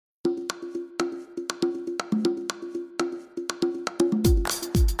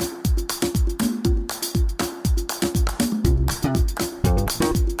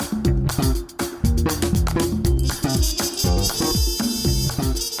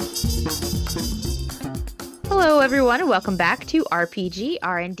Hello, everyone, and welcome back to RPG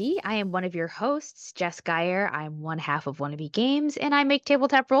R&D. I am one of your hosts, Jess Geyer. I'm one half of Wannabe Games, and I make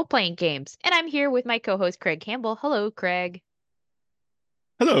tabletop role-playing games. And I'm here with my co-host, Craig Campbell. Hello, Craig.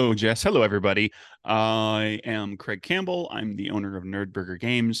 Hello, Jess. Hello, everybody. I am Craig Campbell. I'm the owner of Nerdburger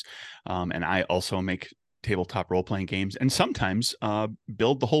Games, and I also make tabletop role-playing games and sometimes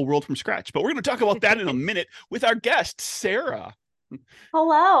build the whole world from scratch. But we're going to talk about that in a minute with our guest, Sarah.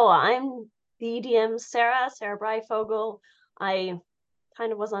 Hello, I'm the EDM Sarah Breifogel. I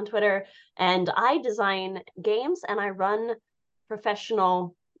kind of was on Twitter, and I design games and I run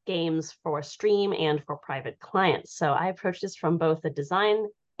professional games for stream and for private clients. So I approach this from both the design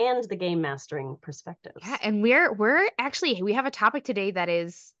and the game mastering perspectives. Yeah, and we're actually we have a topic today that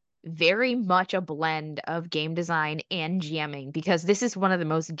is very much a blend of game design and GMing because this is one of the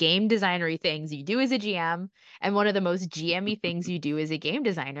most game designery things you do as a GM and one of the most GMy things you do as a game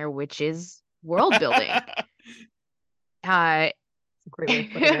designer, which is world building. Great way of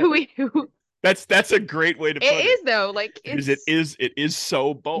putting it. That's a great way to put it. It is though, like Because it's it is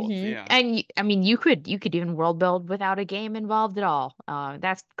so both. Mhm. Yeah. And I mean, you could even world build without a game involved at all.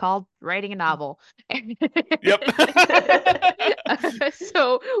 That's called writing a novel. Yep.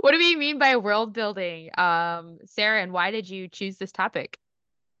 So, what do we mean by world building, Sarah? And why did you choose this topic?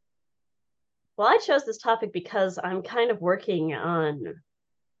 Well, I chose this topic because I'm kind of working on,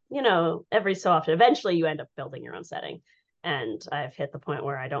 every so often, eventually you end up building your own setting. And I've hit the point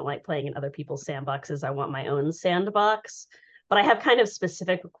where I don't like playing in other people's sandboxes. I want my own sandbox. But I have kind of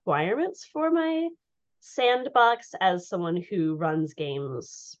specific requirements for my sandbox as someone who runs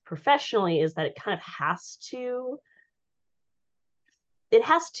games professionally, is that it has to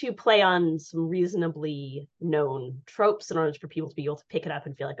play on some reasonably known tropes in order for people to be able to pick it up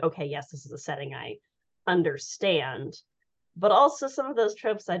and feel like, okay, yes, this is a setting I understand. But also some of those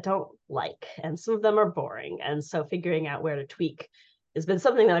tropes I don't like, and some of them are boring. And so figuring out where to tweak has been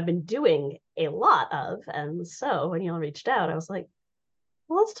something that I've been doing a lot of. And so when y'all reached out, I was like,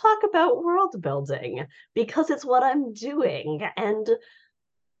 well, let's talk about world building because it's what I'm doing. And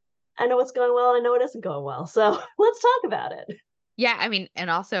I know what's going well, and I know it isn't going well. So let's talk about it. Yeah, I mean, and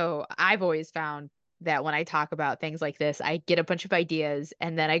also I've always found that when I talk about things like this, I get a bunch of ideas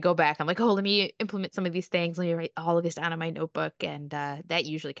and then I go back. I'm like, oh, let me implement some of these things. Let me write all of this down in my notebook. And that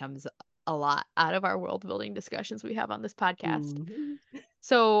usually comes a lot out of our world building discussions we have on this podcast. Mm-hmm.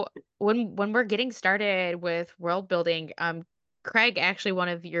 So when we're getting started with world building, Craig, actually one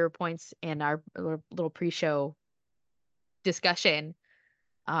of your points in our little pre-show discussion,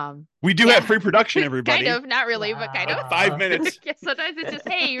 We do have yeah, free production, everybody. kind of, not really, but kind of. Like 5 minutes. Yeah, sometimes it's just,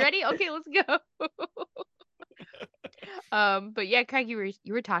 hey, you ready? Okay, let's go. But yeah, Craig, you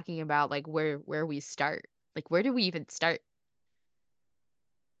were talking about like where we start. Like where do we even start?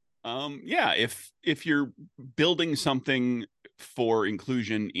 Yeah, if you're building something for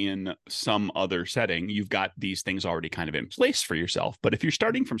inclusion in some other setting, you've got these things already kind of in place for yourself. But if you're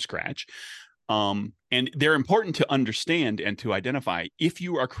starting from scratch, and they're important to understand and to identify if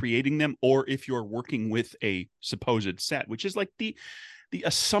you are creating them or if you're working with a supposed set, which is like the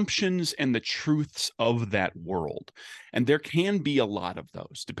assumptions and the truths of that world. And there can be a lot of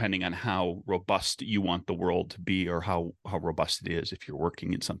those depending on how robust you want the world to be or how robust it is if you're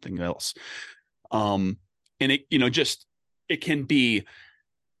working in something else. And it can be,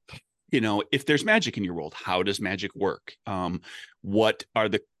 if there's magic in your world, how does magic work? What are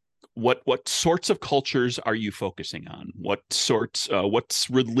the what sorts of cultures are you focusing on? What's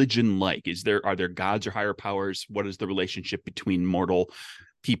religion like? Are there gods or higher powers? What is the relationship between mortal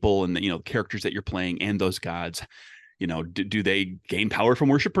people and the characters that you're playing and those gods? Do they gain power from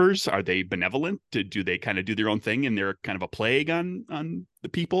worshipers? Are they benevolent? Do they kind of do their own thing and they're kind of a plague on the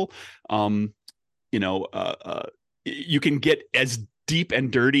people? You can get as deep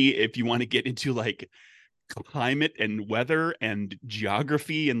and dirty if you want to get into like climate and weather and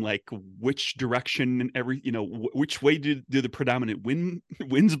geography and like which direction and which way do the predominant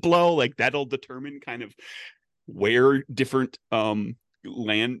winds blow. Like that'll determine kind of where different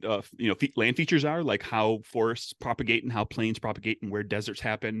land land features are, like how forests propagate and how plains propagate and where deserts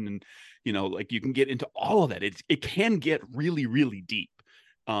happen. And like you can get into all of that. It can get really, really deep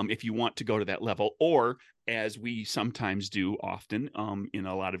if you want to go to that level, or as we sometimes do often in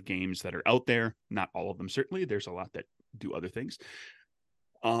a lot of games that are out there, not all of them, certainly, there's a lot that do other things,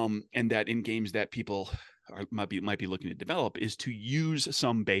 and that in games that people might be looking to develop is to use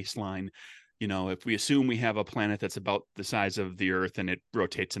some baseline. If we assume we have a planet that's about the size of the Earth and it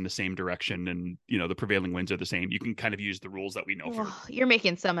rotates in the same direction and the prevailing winds are the same, you can kind of use the rules that we know. Well, you're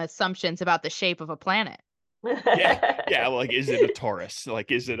making some assumptions about the shape of a planet. Yeah. Like, is it a Taurus?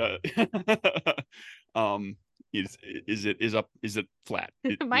 Like, is it a is it flat?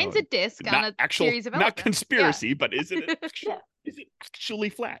 Mine's a disc on a series of not elements. Yeah. conspiracy, but is it Yeah. is it actually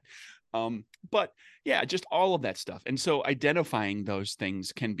flat? But yeah, just all of that stuff. And so identifying those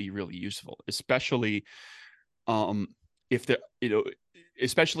things can be really useful, especially if they're,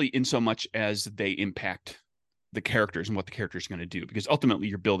 especially in so much as they impact the characters and what the characters are going to do, because ultimately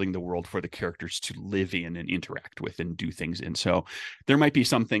you're building the world for the characters to live in and interact with and do things in. So there might be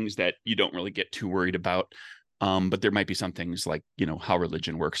some things that you don't really get too worried about. But there might be some things like, how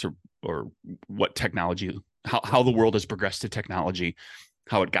religion works, or what technology, how the world has progressed to technology,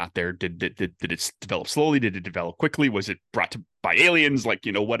 how it got there. Did it develop slowly? Did it develop quickly? Was it brought to by aliens? Like,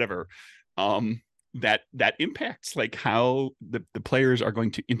 whatever. That impacts like how the players are going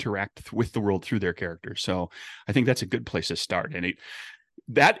to interact with the world through their characters. So I think that's a good place to start. And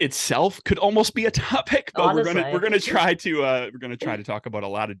that itself could almost be a topic, but Honestly. we're gonna try to talk about a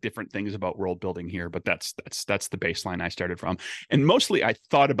lot of different things about world building here. But that's the baseline I started from, and mostly I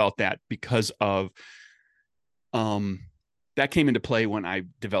thought about that because of that came into play when I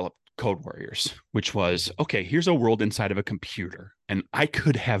developed Code Warriors, which was, okay, here's a world inside of a computer, and I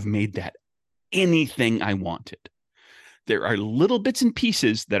could have made that anything I wanted. There are little bits and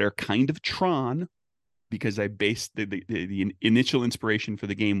pieces that are kind of Tron, because I based the initial inspiration for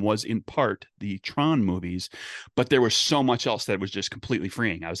the game was in part the Tron movies, but there was so much else that was just completely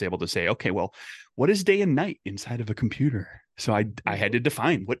freeing. I was able to say, okay, well, what is day and night inside of a computer? So I had to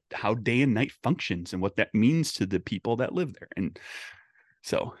define how day and night functions and what that means to the people that live there. And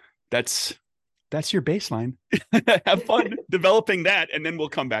so that's your baseline. Have fun developing that, and then we'll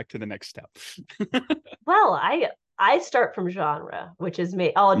come back to the next step. Well, I start from genre, which is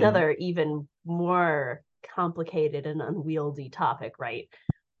another even more complicated and unwieldy topic, right?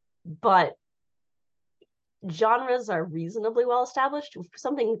 But genres are reasonably well established. If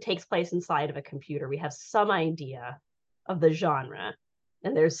something takes place inside of a computer, we have some idea of the genre,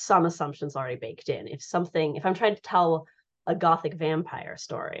 and there's some assumptions already baked in. If I'm trying to tell a gothic vampire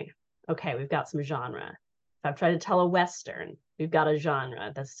story, okay, we've got some genre. If I'm trying to tell a Western, we've got a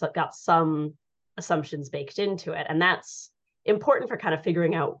genre that's got some assumptions baked into it. And that's important for kind of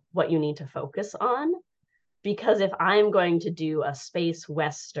figuring out what you need to focus on. Because if I'm going to do a space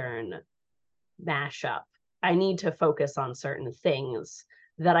Western mashup, I need to focus on certain things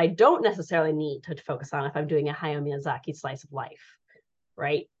that I don't necessarily need to focus on if I'm doing a Hayao Miyazaki slice of life,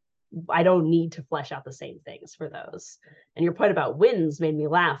 right? I don't need to flesh out the same things for those. And your point about winds made me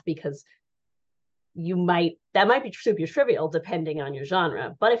laugh, because that might be super trivial depending on your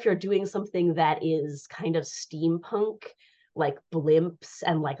genre. But if you're doing something that is kind of steampunk, like blimps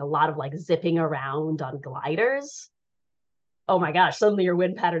and like a lot of like zipping around on gliders, oh my gosh, suddenly your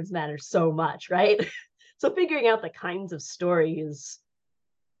wind patterns matter so much, right? So figuring out the kinds of stories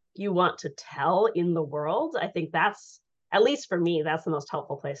you want to tell in the world, I think that's, at least for me, that's the most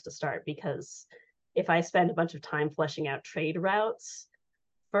helpful place to start. Because if I spend a bunch of time fleshing out trade routes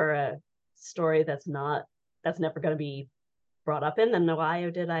for a story that's never going to be brought up in, then why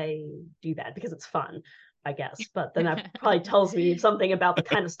did I do that? Because it's fun, I guess. But then that probably tells me something about the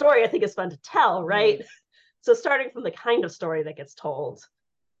kind of story I think is fun to tell, right? So starting from the kind of story that gets told,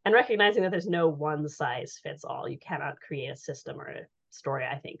 and recognizing that there's no one size fits all. You cannot create a system or a story,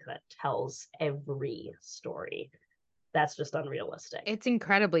 I think, that tells every story. That's just unrealistic. It's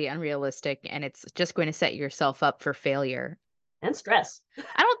incredibly unrealistic, and it's just going to set yourself up for failure. And stress.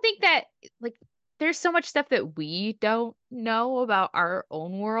 I don't think that, like, there's so much stuff that we don't know about our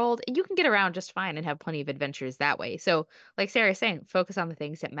own world, and you can get around just fine and have plenty of adventures that way. So, like Sarah's saying, focus on the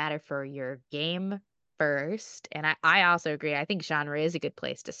things that matter for your game first. And I also agree. I think genre is a good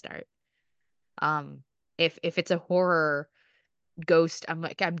place to start. If it's a horror ghost,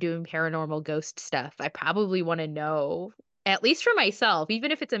 I'm doing paranormal ghost stuff, I probably want to know, at least for myself, even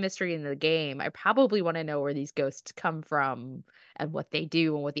if it's a mystery in the game, I probably want to know where these ghosts come from and what they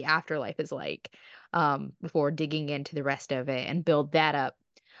do and what the afterlife is like, before digging into the rest of it and build that up.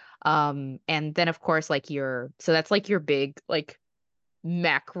 And then of course, so that's like your big, like,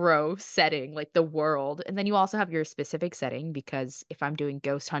 macro setting, like the world. And then you also have your specific setting, because if I'm doing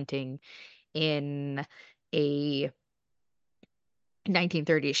ghost hunting in a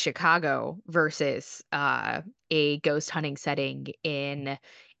 1930s Chicago versus a ghost hunting setting in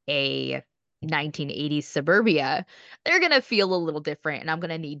a 1980s suburbia, they're going to feel a little different, and I'm going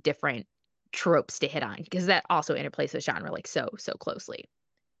to need different tropes to hit on, because that also interplays with genre like so closely.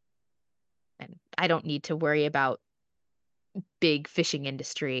 And I don't need to worry about big fishing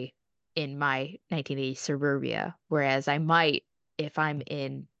industry in my 1980s suburbia, whereas I might if I'm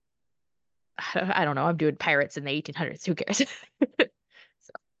in, I don't know, I'm doing pirates in the 1800s. Who cares?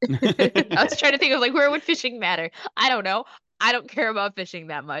 So. I was trying to think of like where would fishing matter? I don't know. I don't care about fishing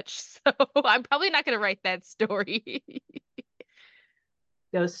that much, so I'm probably not going to write that story.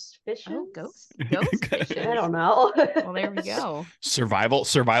 Ghost Oh, fishes? ghost I fishes. don't know. Well, there we go. Survival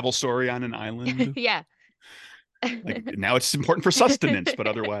story on an island. Yeah. Like now it's important for sustenance, but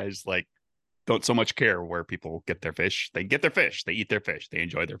otherwise, like, don't so much care where people get their fish. They get their fish, they eat their fish, they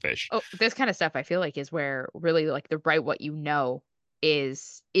enjoy their fish. Oh, this kind of stuff I feel like is where really like the write what you know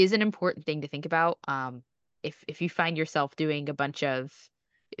is an important thing to think about. If you find yourself doing a bunch of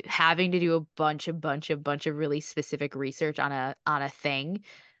having to do a bunch of really specific research on a thing,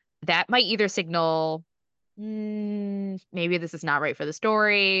 that might either signal maybe this is not right for the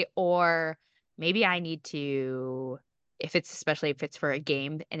story, or maybe I need to, if it's especially if it's for a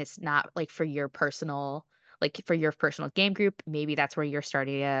game and it's not like for your personal, like for your personal game group, maybe that's where you're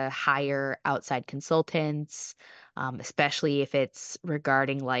starting to hire outside consultants, especially if it's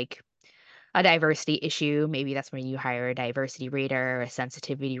regarding like a diversity issue. Maybe that's when you hire a diversity reader, a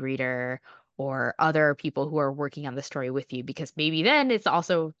sensitivity reader, or other people who are working on the story with you, because maybe then it's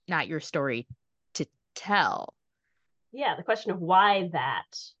also not your story to tell. Yeah, the question of why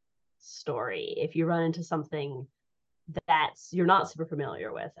that story, if you run into something that's you're not super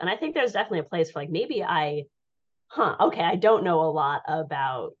familiar with. And I think there's definitely a place for like maybe okay, I don't know a lot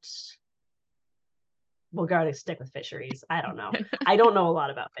about, we'll go to stick with fisheries. I don't know. I don't know a lot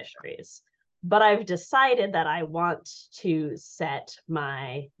about fisheries, but I've decided that I want to set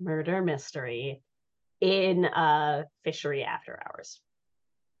my murder mystery in a fishery after hours.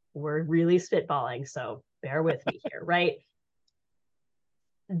 We're really spitballing, so bear with me here, right?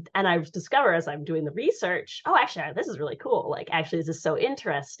 And I've discovered as I'm doing the research, oh, actually, this is really cool. Like, actually, this is so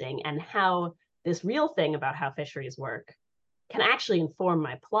interesting, and how this real thing about how fisheries work can actually inform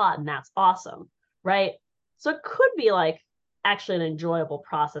my plot, and that's awesome, right? So it could be like actually an enjoyable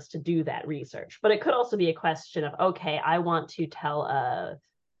process to do that research, but it could also be a question of, okay, I want to tell a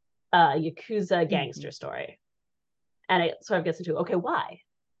Yakuza gangster story. And it sort of gets into, okay, why?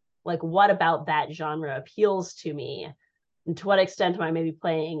 Like, what about that genre appeals to me? And to what extent am I maybe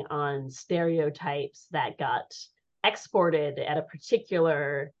playing on stereotypes that got exported at a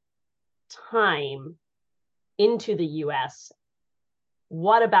particular time into the US?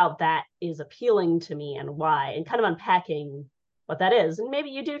 What about that is appealing to me and why? And kind of unpacking what that is. And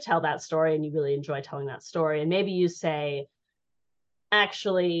maybe you do tell that story and you really enjoy telling that story. And maybe you say,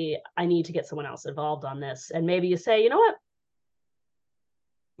 actually, I need to get someone else involved on this. And maybe you say, you know what?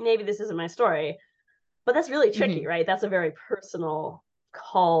 Maybe this isn't my story. But that's really tricky, right? That's a very personal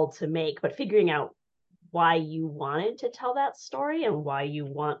call to make. But figuring out why you wanted to tell that story and why you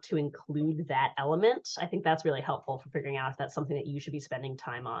want to include that element, I think that's really helpful for figuring out if that's something that you should be spending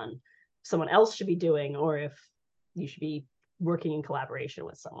time on, someone else should be doing, or if you should be working in collaboration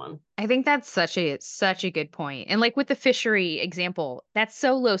with someone. I think that's such a good point. And like with the fishery example, that's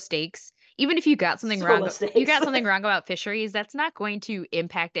so low stakes. Even if you got something So wrong, low you stakes. got something wrong about fisheries, that's not going to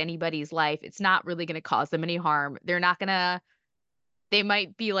impact anybody's life. It's not really going to cause them any harm. They're not going to, they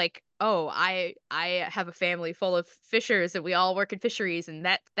might be like, "Oh, I have a family full of fishers and we all work in fisheries," and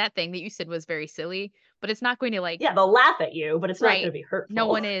that thing that you said was very silly, but it's not going to like, Yeah, they'll laugh at you, but it's not going right. to be hurtful. No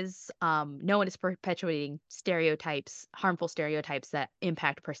one is perpetuating stereotypes, harmful stereotypes that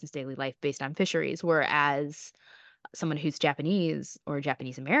impact a person's daily life based on fisheries. Whereas someone who's Japanese or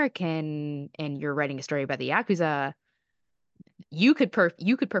Japanese American and you're writing a story about the Yakuza, you could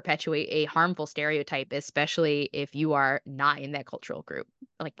perpetuate a harmful stereotype, especially if you are not in that cultural group.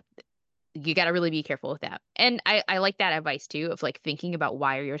 Like you got to really be careful with that. And I like that advice too of like thinking about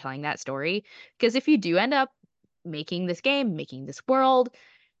why you're telling that story. Because if you do end up making this game, making this world,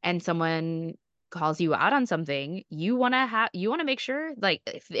 and someone calls you out on something, you want to make sure like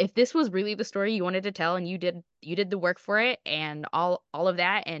if this was really the story you wanted to tell and you did the work for it and all of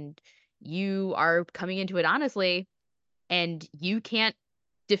that, and you are coming into it honestly and you can't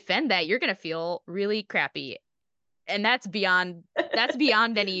defend that, you're going to feel really crappy. And that's beyond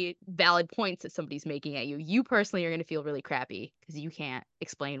any valid points that somebody's making at you. You personally are going to feel really crappy because you can't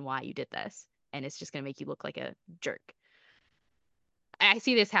explain why you did this, and it's just going to make you look like a jerk. I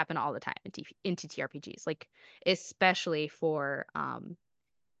see this happen all the time in TTRPGs, like especially for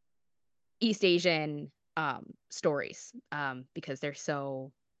East Asian stories, because they're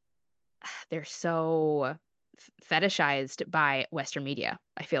so fetishized by Western media.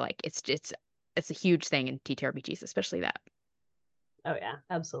 I feel like it's a huge thing in TTRPGs, especially that. Oh yeah,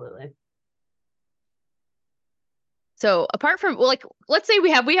 absolutely. So apart from well, like let's say we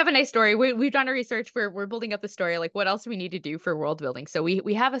have a nice story. We've done our research. We're building up the story. Like what else do we need to do for world building? So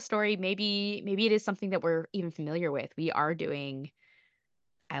we have a story. Maybe it is something that we're even familiar with. We are doing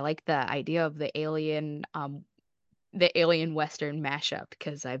I like the idea of the alien Western mashup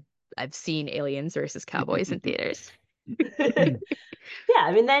because I've seen Aliens versus Cowboys in theaters. Yeah,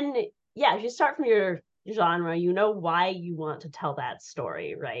 I mean, then, yeah, if you start from your genre, you know why you want to tell that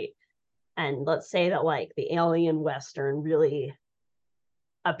story, right? And let's say that like the alien Western really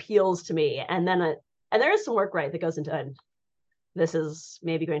appeals to me. And then, and there is some work, right, that goes into, and this is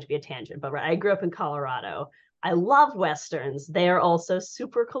maybe going to be a tangent, but right, I grew up in Colorado. I love Westerns. They are also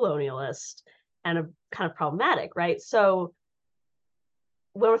super colonialist and a, kind of problematic, right? So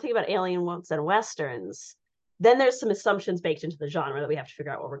when we're thinking about aliens and Westerns, then there's some assumptions baked into the genre that we have to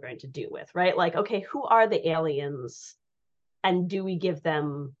figure out what we're going to do with, right? Like, okay, who are the aliens? And do we give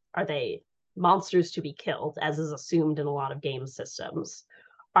them, are they monsters to be killed, as is assumed in a lot of game systems?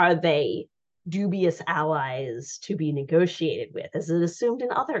 Are they dubious allies to be negotiated with, as is assumed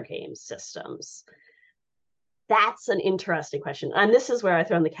in other game systems? That's an interesting question. And this is where I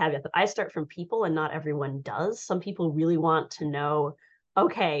throw in the caveat that I start from people and not everyone does. Some people really want to know,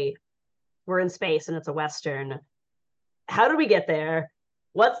 okay, we're in space and it's a Western. How do we get there?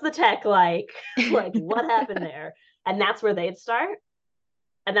 What's the tech like? Like, what happened there? And that's where they'd start.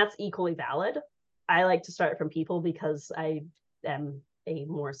 And that's equally valid. I like to start from people because I am a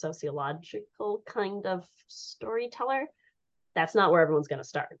more sociological kind of storyteller. That's not where everyone's going to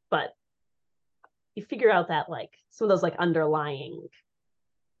start. But you figure out that like some of those like underlying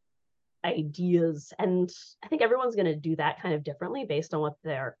ideas, and I think everyone's going to do that kind of differently based on what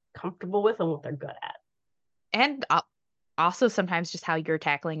they're comfortable with and what they're good at. And also sometimes just how you're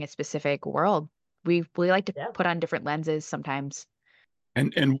tackling a specific world. We like to put on different lenses sometimes.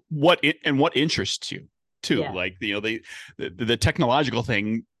 And what interests you too. Yeah. Like, you know, the technological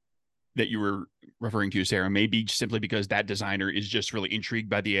thing that you were referring to, Sarah, may be simply because that designer is just really intrigued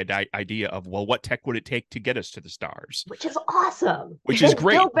by the idea of, well, what tech would it take to get us to the stars? Which is awesome. Which is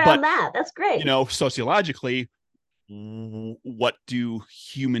great. But that's great. You know, sociologically, what do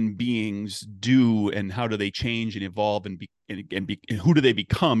human beings do, and how do they change and evolve, and who do they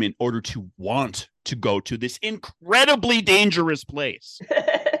become in order to want to go to this incredibly dangerous place?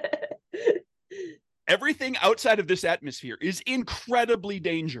 Everything outside of this atmosphere is incredibly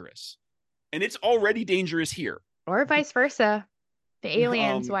dangerous, and it's already dangerous here. Or vice versa. The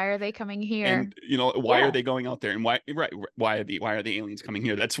aliens, why are they coming here? And you know, why are they going out there? And why are the aliens coming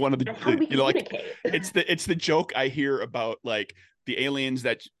here? That's one of the, you know, like it's the joke I hear about, like the aliens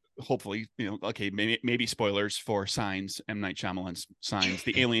that hopefully, you know, okay, maybe spoilers for Signs, M. Night Shyamalan's Signs.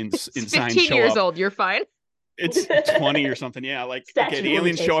 The aliens in Signs 15 show years up. Old, you're fine. It's 20 or something. Yeah, like, okay, the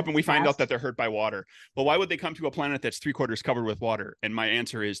aliens show up and we find out that they're hurt by water. Well, why would they come to a planet that's 3/4 covered with water? And my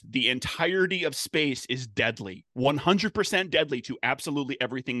answer is the entirety of space is deadly, 100% deadly to absolutely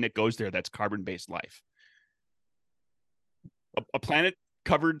everything that goes there that's carbon-based life. A planet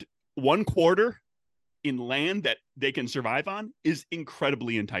covered 1/4 in land that they can survive on is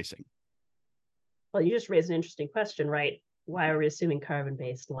incredibly enticing. Well, you just raised an interesting question, right? Why are we assuming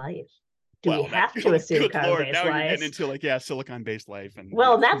carbon-based life? Do we have to assume carbon-based life? Now you're getting into like, silicon-based life. And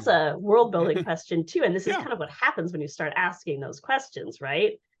that's a world-building question too. And this is kind of what happens when you start asking those questions,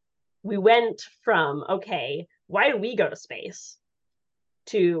 right? We went from, okay, why do we go to space?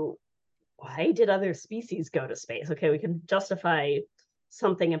 To why did other species go to space? Okay, we can justify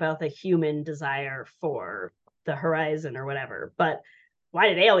something about the human desire for the horizon or whatever, but why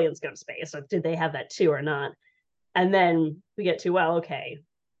did aliens go to space? Or did they have that too or not? And then we get to, well, okay,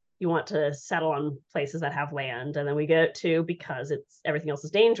 you want to settle on places that have land, and then we get to, because it's everything else is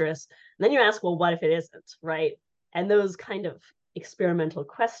dangerous. And then you ask, well, what if it isn't, right? And those kind of experimental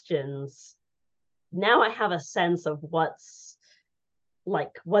questions, now I have a sense of what's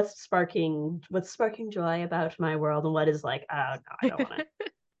sparking joy about my world, and what is like, oh no,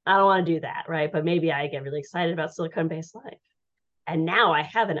 I don't want to do that, right? But maybe I get really excited about silicon-based life, and now I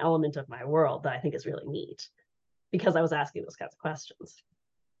have an element of my world that I think is really neat because I was asking those kinds of questions.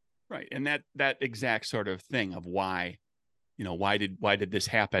 Right. And that exact sort of thing of why, you know, why did this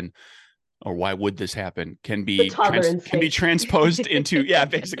happen, or why would this happen, can be transposed into,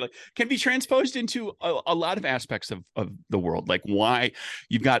 basically can be transposed into a lot of aspects of the world. Like, why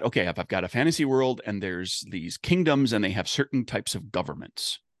you've got, okay, if I've got a fantasy world and there's these kingdoms and they have certain types of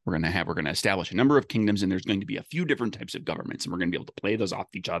governments, we're going to establish a number of kingdoms, and there's going to be a few different types of governments, and we're going to be able to play those off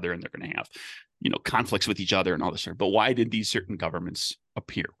each other, and they're going to have, you know, conflicts with each other and all this sort of. But why did these certain governments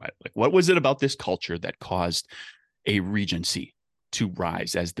appear? Like, what was it about this culture that caused a regency to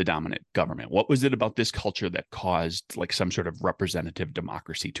rise as the dominant government? What was it about this culture that caused like some sort of representative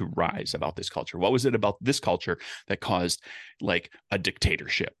democracy to rise about this culture? What was it about this culture that caused like a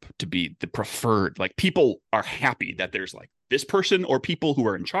dictatorship to be the preferred? Like, people are happy that there's like this person or people who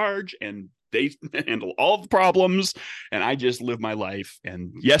are in charge, and they handle all the problems, and I just live my life.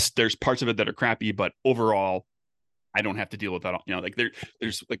 And yes, there's parts of it that are crappy, but overall, I don't have to deal with that. You know, like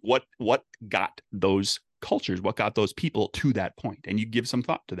there's like what got those cultures, what got those people to that point, and you give some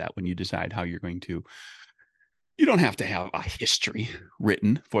thought to that when you decide how you're going to. You don't have to have a history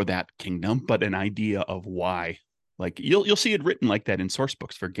written for that kingdom, but an idea of why. Like you'll see it written like that in source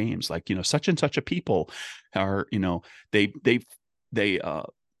books for games, like, you know, such and such a people are, you know, they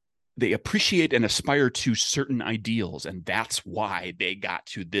appreciate and aspire to certain ideals, and that's why they got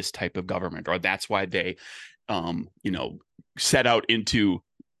to this type of government, or that's why they you know, set out into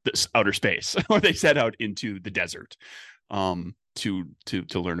this outer space, or they set out into the desert to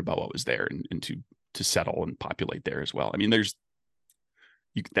learn about what was there, and to settle and populate there as well. I mean,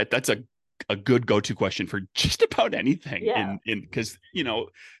 that's a good go-to question for just about anything. Yeah. In because, you know,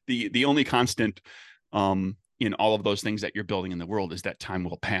 the only constant in all of those things that you're building in the world is that time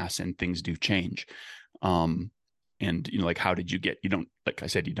will pass and things do change. And, you know, like, how did you get, you don't, like I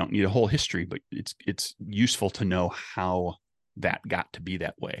said, you don't need a whole history, but it's useful to know how that got to be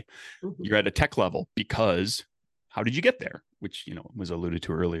that way. Mm-hmm. You're at a tech level because how did you get there? Which, you know, was alluded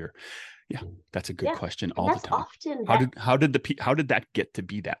to earlier. Yeah, that's a good question all the time. How did that get to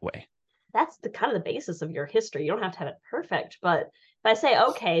be that way? That's the kind of the basis of your history. You don't have to have it perfect, but if I say,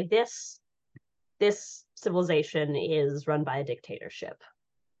 okay, this civilization is run by a dictatorship,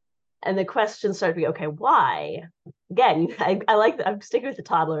 and the questions start to be, okay, why? Again, I like that. I'm sticking with the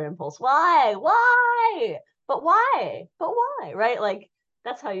toddler impulse. Why? But why? Right? Like,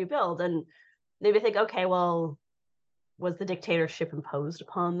 that's how you build. And maybe think, okay, well, was the dictatorship imposed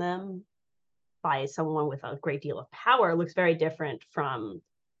upon them by someone with a great deal of power? It looks very different from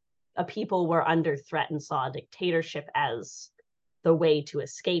a people were under threat and saw a dictatorship as the way to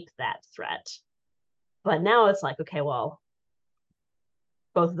escape that threat. But now it's like, okay, well,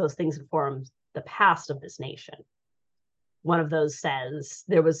 both of those things inform the past of this nation. One of those says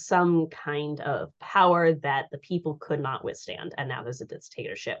there was some kind of power that the people could not withstand, and now there's a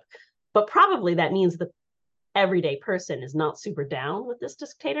dictatorship. But probably that means the everyday person is not super down with this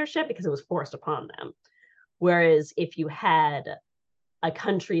dictatorship because it was forced upon them. Whereas if you had a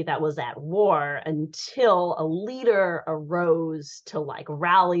country that was at war until a leader arose to like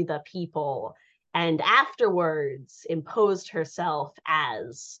rally the people, and afterwards imposed herself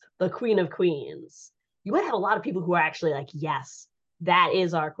as the Queen of Queens, you would have a lot of people who are actually like, yes, that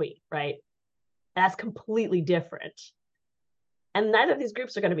is our queen, right? That's completely different. And neither of these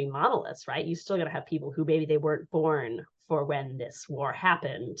groups are going to be monoliths, right? You're still going to have people who maybe they weren't born for when this war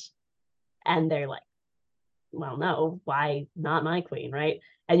happened, and they're like, well, no, why not my queen, right?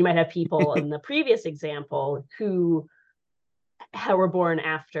 And you might have people in the previous example who were born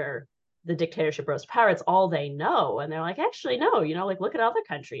after the dictatorship rose to power. It's all they know. And they're like, actually, no, you know, like, look at other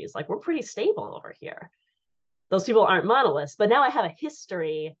countries. Like, we're pretty stable over here. Those people aren't monoliths. But now I have a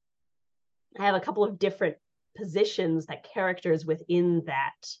history. I have a couple of different positions that characters within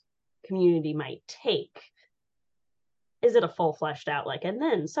that community might take. Is it a full fleshed out, like, and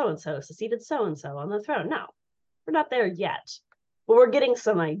then so-and-so succeeded so-and-so on the throne? No, we're not there yet. But we're getting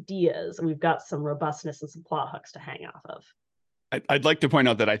some ideas, and we've got some robustness and some plot hooks to hang off of. I'd like to point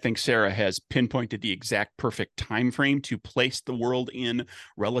out that I think Sarah has pinpointed the exact perfect time frame to place the world in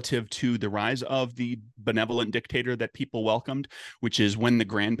relative to the rise of the benevolent dictator that people welcomed, which is when the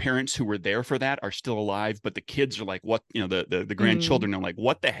grandparents who were there for that are still alive, but the kids are like, what, you know, the grandchildren are like,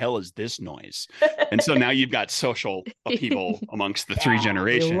 what the hell is this noise? And so now you've got social upheaval amongst the three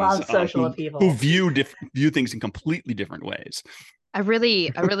generations. Love social upheaval. Who view things in completely different ways. A really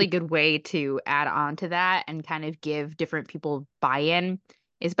good way to add on to that and kind of give different people buy-in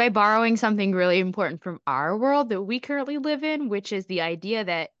is by borrowing something really important from our world that we currently live in, which is the idea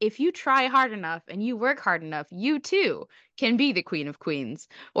that if you try hard enough and you work hard enough, you too can be the Queen of Queens,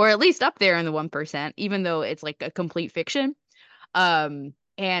 or at least up there in the 1%, even though it's like a complete fiction. And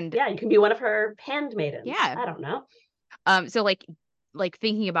yeah, you can be one of her handmaidens. Yeah. I don't know. So like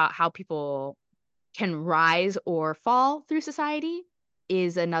thinking about how people can rise or fall through society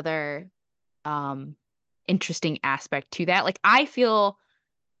is another interesting aspect to that. Like, I feel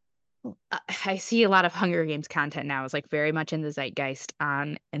I see a lot of Hunger Games content now is like very much in the zeitgeist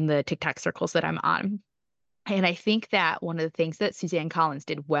in the TikTok circles that I'm on. And I think that one of the things that Suzanne Collins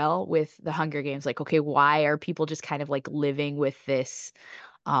did well with the Hunger Games, like, okay, why are people just kind of like living with this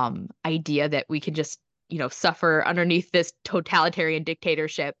idea that we can just, you know, suffer underneath this totalitarian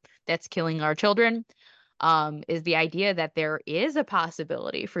dictatorship that's killing our children, is the idea that there is a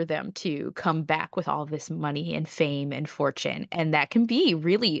possibility for them to come back with all this money and fame and fortune. And that can be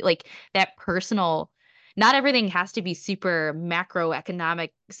really like that personal not everything has to be super macroeconomic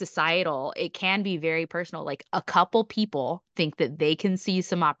societal. It can be very personal. Like a couple people think that they can see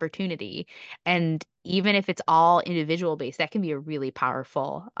some opportunity. And even if it's all individual based, that can be a really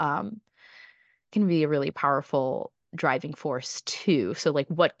powerful driving force too. So like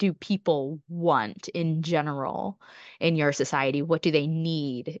what do people want in general in your society? What do they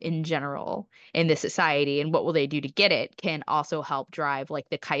need in general in this society? And what will they do to get it can also help drive like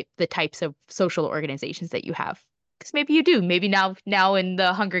the types of social organizations that you have. Because maybe you do. Maybe now in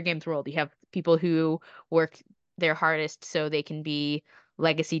the Hunger Games world, you have people who work their hardest so they can be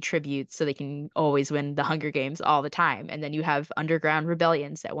legacy tributes so they can always win the Hunger Games all the time. And then you have underground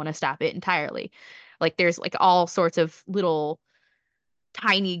rebellions that want to stop it entirely. Like there's like all sorts of little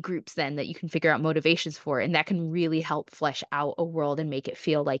tiny groups then that you can figure out motivations for, and that can really help flesh out a world and make it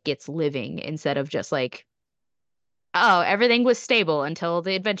feel like it's living instead of just like, oh, everything was stable until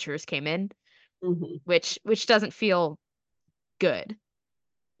the adventurers came in, Mm-hmm. which doesn't feel good.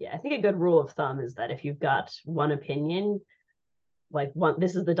 Yeah, I think a good rule of thumb is that if you've got one opinion, like one,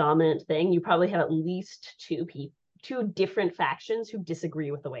 this is the dominant thing, you probably have at least two different factions who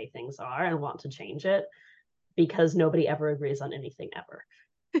disagree with the way things are and want to change it, because nobody ever agrees on anything ever.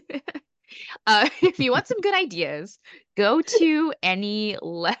 If you want some good ideas, go to any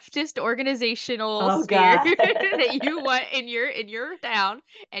leftist organizational Oh sphere God. that you want in your town,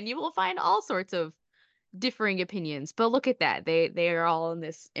 and you will find all sorts of differing opinions. But look at that. They are all in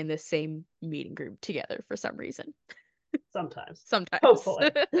this same meeting group together for some reason. Sometimes. Sometimes.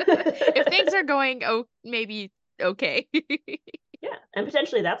 Hopefully. If things are going maybe okay. Yeah, and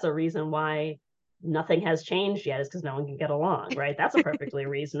potentially that's a reason why nothing has changed yet, is because no one can get along, right? That's a perfectly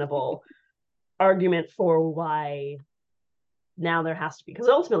reasonable argument for why now there has to be, because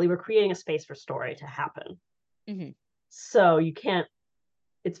ultimately we're creating a space for story to happen. Mm-hmm. So you can't,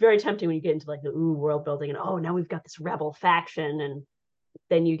 it's very tempting when you get into like the world building and oh, now we've got this rebel faction, and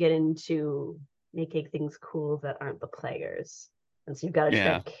then you get into making things cool that aren't the players. And so you've got to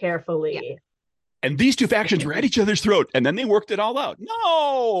tread carefully. Yeah. And these two factions were at each other's throat, and then they worked it all out.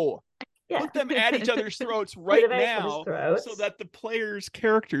 No, put them at each other's throats right now, so that the players'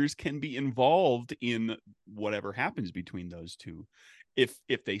 characters can be involved in whatever happens between those two, if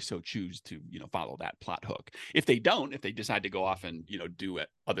they so choose to, follow that plot hook. If they don't, if they decide to go off and do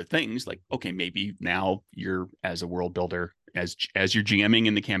other things, like okay, maybe now you're, as a world builder, as you're GMing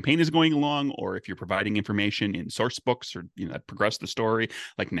and the campaign is going along, or if you're providing information in source books or that progress the story,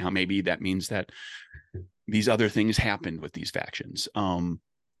 like now maybe that means that these other things happened with these factions.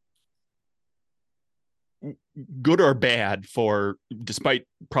 Good or bad, for despite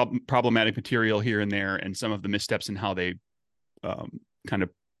problematic material here and there and some of the missteps in how they kind of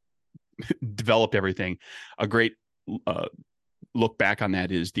developed everything, a great look back on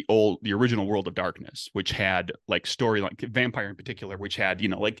that is the original World of Darkness, which had like story, like Vampire in particular, which had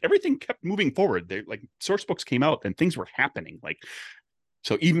like everything kept moving forward. They like source books came out and things were happening. Like,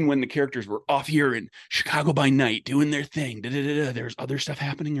 so even when the characters were off here in Chicago by night doing there's other stuff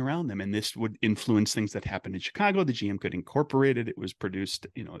happening around them, and this would influence things that happened in Chicago. The GM could incorporate it. It was produced,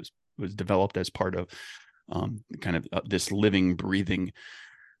 it was developed as part of kind of this living, breathing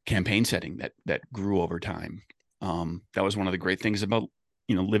campaign setting that grew over time. That was one of the great things about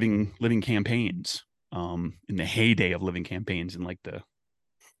living campaigns in the heyday of living campaigns in like the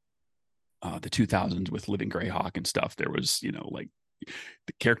 2000s with Living Greyhawk and stuff. There was like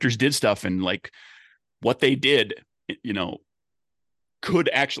the characters did stuff, and like what they did could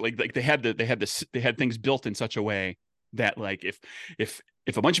actually, like they had things built in such a way that like if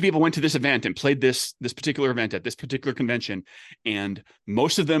a bunch of people went to this event and played this particular event at this particular convention, and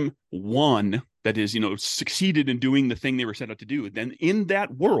most of them won, that is, succeeded in doing the thing they were set out to do, then in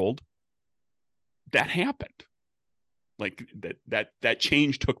that world that happened, like that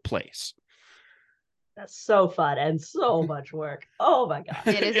change took place. That's so fun and so much work. Oh my god!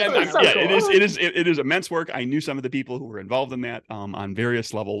 It is. Cool. It is immense work. I knew some of the people who were involved in that on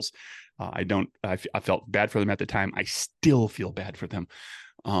various levels. I felt bad for them at the time. I still feel bad for them.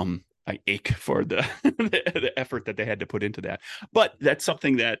 I ache for the the effort that they had to put into that. But that's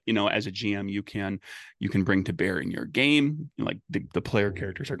something that as a GM you can bring to bear in your game. Like the player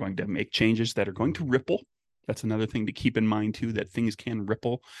characters are going to make changes that are going to ripple. That's another thing to keep in mind too, that things can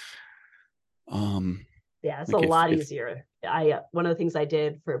ripple. Yeah, it's like a lot easier. One of the things I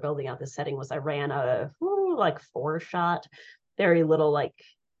did for building out this setting was I ran a like 4-shot, very little like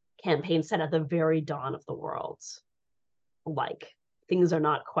campaign set at the very dawn of the worlds. Like things are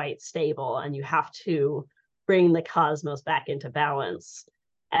not quite stable, and you have to bring the cosmos back into balance.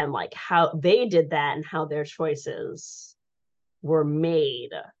 And like how they did that and how their choices were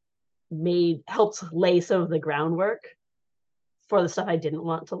made helped lay some of the groundwork for the stuff I didn't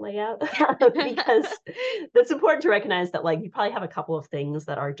want to lay out. Because that's important to recognize that, like, you probably have a couple of things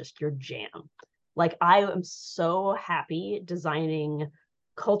that are just your jam. Like, I am so happy designing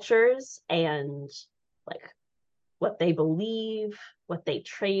cultures and like what they believe, what they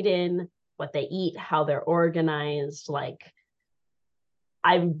trade in, what they eat, how they're organized. Like,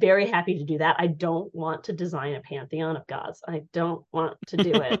 I'm very happy to do that. I don't want to design a pantheon of gods. I don't want to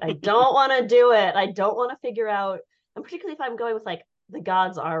do it. I don't want to do it. I don't want to figure out, and particularly if I'm going with like the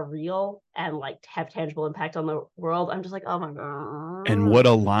gods are real and like have tangible impact on the world, I'm just like, oh my god. And what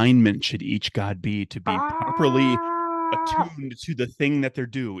alignment should each god be to be properly attuned to the thing that they're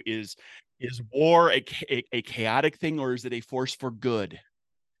due? Is war a chaotic thing, or is it a force for good?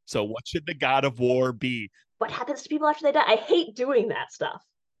 So what should the god of war be? What happens to people after they die? I hate doing that stuff.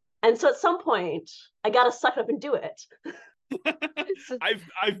 And so at some point, I gotta suck up and do it.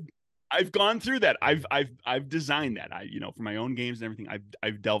 I've gone through that. I've designed that. For my own games and everything,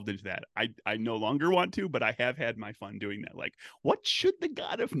 I've delved into that. I no longer want to, but I have had my fun doing that. Like, what should the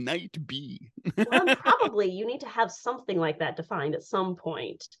god of night be? Well, and probably you need to have something like that defined at some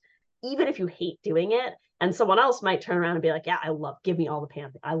point, even if you hate doing it. And someone else might turn around and be like, yeah, give me all the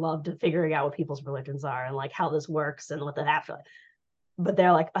pantheon. I love figuring out what people's religions are and like how this works and what the afterlife. But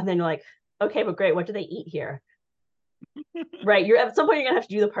they're like, and then you're like, okay, but great, what do they eat here? Right, you're at some point you're gonna have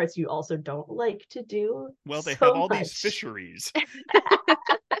to do the parts you also don't like to do. Well, they have all these fisheries.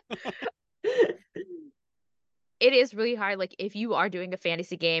 It is really hard. Like, if you are doing a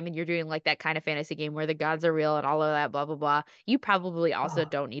fantasy game and you're doing like that kind of fantasy game where the gods are real and all of that, blah blah blah, you probably also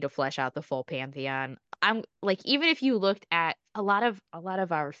don't need to flesh out the full pantheon. I'm like, even if you looked at a lot of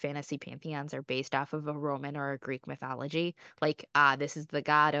our fantasy pantheons are based off of a Roman or a Greek mythology. Like, this is the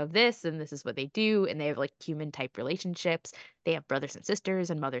god of this, and this is what they do, and they have like human type relationships. They have brothers and sisters,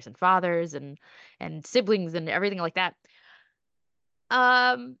 and mothers and fathers, and siblings, and everything like that.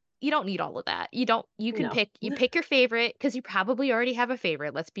 You don't need all of that. You can No. pick your favorite because you probably already have a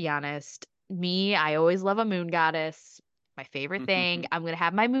favorite, let's be honest. Me, I always love a moon goddess. My favorite thing. I'm gonna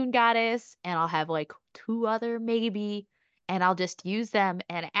have my moon goddess and I'll have like two other maybe, and I'll just use them.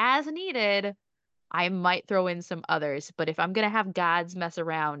 And as needed, I might throw in some others. But if I'm gonna have gods mess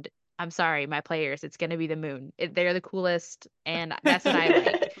around, I'm sorry, my players, it's gonna be the moon. They're the coolest, and that's what I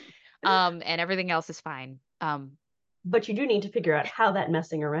like. And everything else is fine. But you do need to figure out how that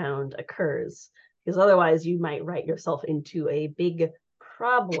messing around occurs, because otherwise you might write yourself into a big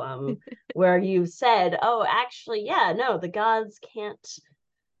problem where you've said, oh, actually, yeah, no, the gods can't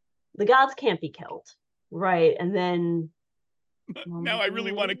be killed, right? And then now I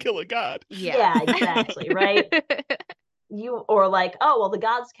really want to kill a god. Yeah, exactly, right? Or like, oh, well, the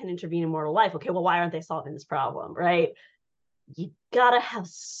gods can intervene in mortal life. Okay, well, why aren't they solving this problem, right? You gotta have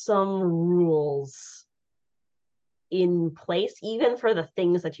some rules in place, even for the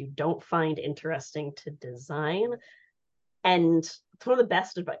things that you don't find interesting to design. And one of the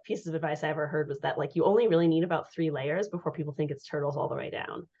best pieces of advice I ever heard was that, like, you only really need about 3 layers before people think it's turtles all the way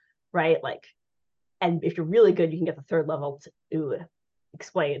down, right? Like, and if you're really good, you can get the 3rd level to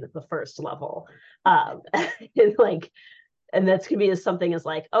explain the 1st level. And like, and that's gonna be something as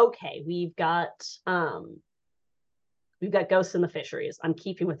like, okay, we've got ghosts in the fisheries. I'm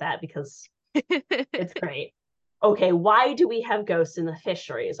keeping with that because it's great. Okay, why do we have ghosts in the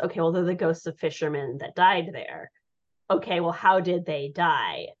fisheries? Okay, well, they're the ghosts of fishermen that died there. Okay, well, how did they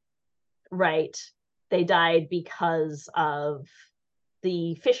die? Right, they died because of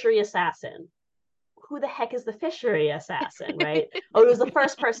the fishery assassin. Who the heck is the fishery assassin, right? Oh, he was the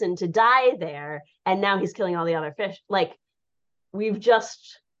first person to die there, and now he's killing all the other fish. Like, we've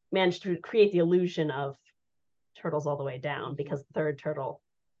just managed to create the illusion of turtles all the way down because the 3rd turtle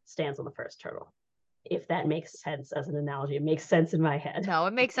stands on the 1st turtle. If that makes sense as an analogy, it makes sense in my head. No,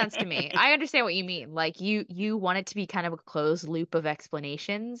 it makes sense to me. I understand what you mean. Like, you want it to be kind of a closed loop of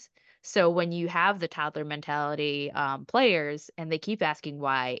explanations. So when you have the toddler mentality players and they keep asking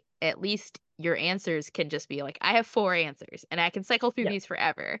why, at least your answers can just be like, I have 4 answers and I can cycle through these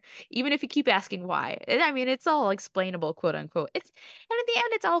forever. Even if you keep asking why. And I mean, it's all explainable, quote unquote. And at the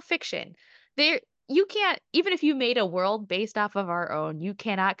end, it's all fiction. You can't, even if you made a world based off of our own, you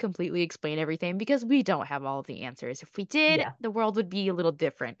cannot completely explain everything because we don't have all of the answers. If we did, the world would be a little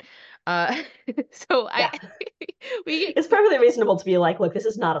different. So it's perfectly reasonable to be like, look, this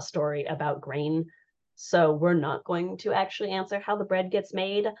is not a story about grain, so we're not going to actually answer how the bread gets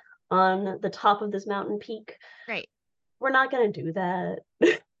made on the top of this mountain peak. Right. We're not going to do that.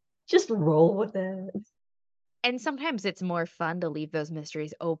 Just roll with it. And sometimes it's more fun to leave those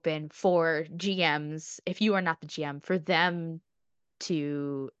mysteries open for GMs, if you are not the GM, for them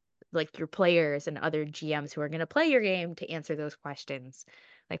to like your players and other GMs who are going to play your game to answer those questions.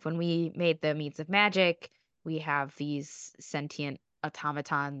 Like when we made the Means of Magic, we have these sentient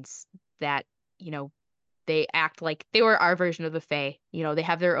automatons that, you know, they act like they were our version of the Fae. You know, they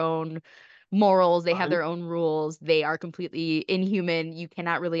have their own morals, they have Fun. their own rules. They are completely inhuman. You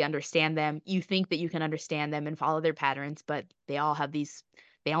cannot really understand them. You think that you can understand them and follow their patterns, but they all have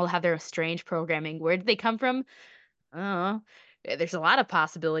their strange programming. Where did they come from? I don't know. There's a lot of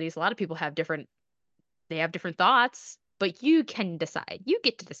possibilities. A lot of people have different thoughts, but you can decide. You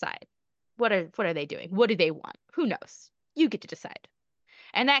get to decide. What are they doing? What do they want? Who knows? You get to decide.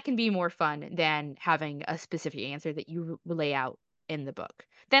 And that can be more fun than having a specific answer that you lay out in the book.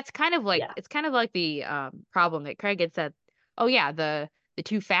 That's kind of like Yeah. it's kind of like the problem that Craig had said. Oh yeah, the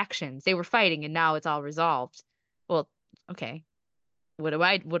two factions, they were fighting and now it's all resolved. Well, okay. What do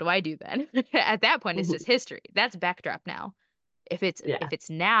I do then? At that point, it's just history. That's backdrop now. Yeah. If it's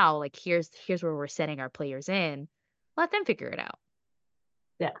now, like here's where we're setting our players in, let them figure it out.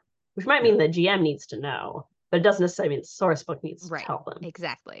 Yeah. Which might mean the GM needs to know, but it doesn't necessarily mean the source book needs to Right. tell them.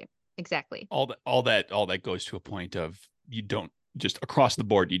 Exactly. All that goes to a point of you don't just across the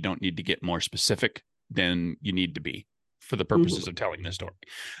board, you don't need to get more specific than you need to be for the purposes of telling the story,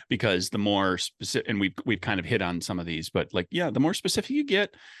 because the more specific, and we've kind of hit on some of these, but like, yeah, the more specific you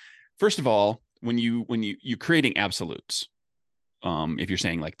get, first of all, when you're creating absolutes, if you're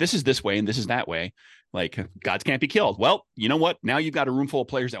saying like, this is this way and this is that way, like gods can't be killed. Well, you know what? Now you've got a room full of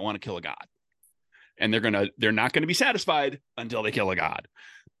players that want to kill a god, and they're not going to be satisfied until they kill a god.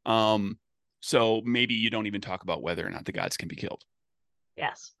 So maybe you don't even talk about whether or not the gods can be killed.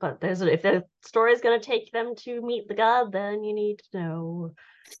 Yes, but if the story is going to take them to meet the god, then you need to know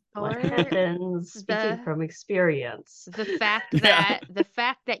what happens. Speaking from experience, the fact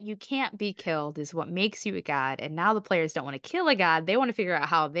that you can't be killed is what makes you a god, and now the players don't want to kill a god; they want to figure out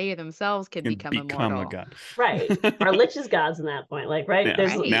how they themselves can become immortal. A god, right? Are liches gods in that point? Like, right? Yeah.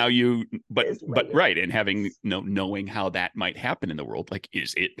 There's Right. Now but like, right, and having knowing how that might happen in the world, like,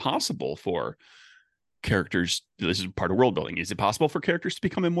 is it possible for characters? This is part of world building. Is it possible for characters to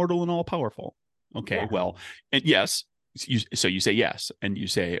become immortal and all powerful? Okay, Yeah. well, and yes. So you say yes, and you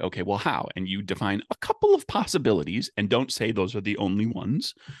say, okay, well, how? And you define a couple of possibilities, and don't say those are the only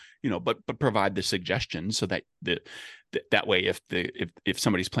ones, but provide the suggestions so that that way, if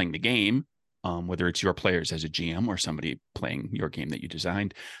somebody's playing the game, whether it's your players as a GM or somebody playing your game that you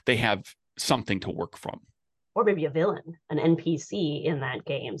designed, they have something to work from. Or maybe a villain, an NPC in that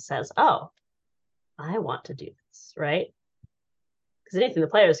game says, "Oh, I want to do this," right? Because anything the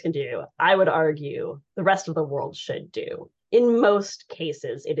players can do, I would argue the rest of the world should do. In most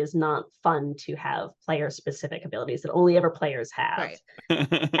cases, it is not fun to have player-specific abilities that only ever players have. Right.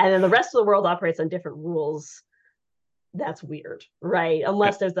 And then the rest of the world operates on different rules. That's weird, right?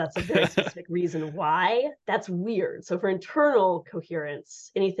 Unless that's a very specific reason why. That's weird. So for internal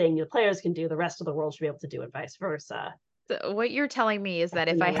coherence, anything the players can do, the rest of the world should be able to do, and vice versa. So what you're telling me is that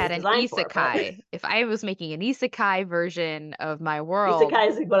if I had an isekai, if I was making an isekai version of my world, isekai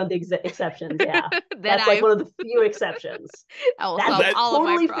is one of the exceptions. Yeah, that's like one of the few exceptions. That's a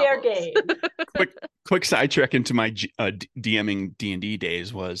totally fair game. Quick sidetrack into my DMing D&D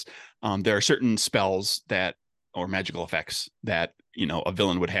days was there are certain spells or magical effects that a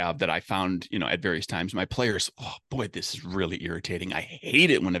villain would have that I found at various times. My players, oh boy, this is really irritating. I hate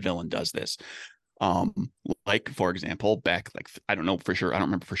it when a villain does this. Like, for example, back, like, I don't know for sure, I don't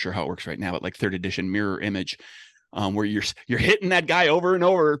remember for sure how it works right now, but like 3rd edition mirror image, where you're hitting that guy over and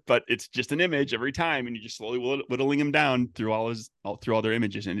over, but it's just an image every time, and you're just slowly whittling him down through all their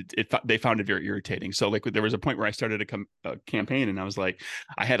images, and they found it very irritating. So like there was a point where I started a campaign, and I was like,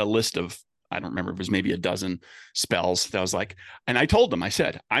 I had a list of, I don't remember, it was maybe a dozen spells that I was like, and I told them, I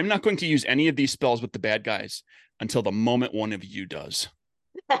said, I'm not going to use any of these spells with the bad guys until the moment one of you does.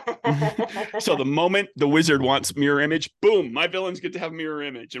 So the moment the wizard wants mirror image, boom, my villains get to have mirror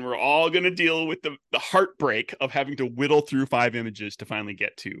image, and we're all going to deal with the heartbreak of having to whittle through 5 images to finally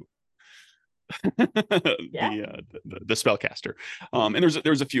get to the spellcaster. And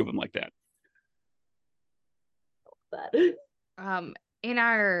there's a few of them like that. In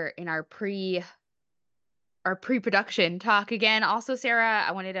our pre-production talk again, also, Sarah,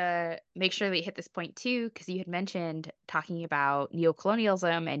 I wanted to make sure that you hit this point too, because you had mentioned talking about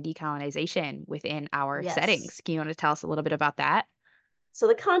neocolonialism and decolonization within our settings. Can you want to tell us a little bit about that? So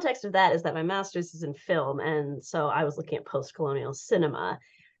the context of that is that my master's is in film, and so I was looking at post-colonial cinema,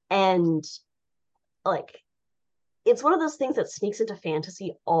 and like, it's one of those things that sneaks into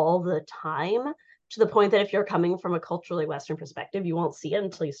fantasy all the time, to the point that if you're coming from a culturally Western perspective, you won't see it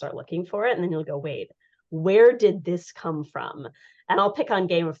until you start looking for it, and then you'll go, wait, where did this come from? And I'll pick on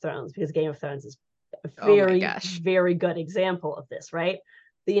Game of Thrones because Game of Thrones is a Oh my very, gosh. very good example of this, right?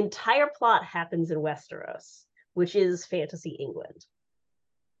 The entire plot happens in Westeros, which is fantasy England.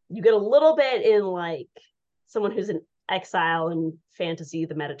 You get a little bit in like someone who's in exile in fantasy,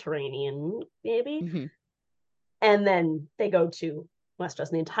 the Mediterranean, maybe. Mm-hmm. And then they go to Westeros,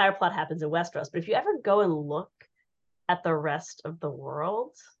 and the entire plot happens in Westeros. But if you ever go and look at the rest of the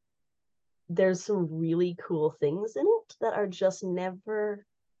world, there's some really cool things in it that are just never,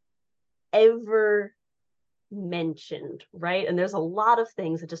 ever mentioned, right? And there's a lot of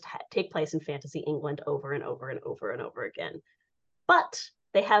things that just take place in fantasy England over and over and over and over again. But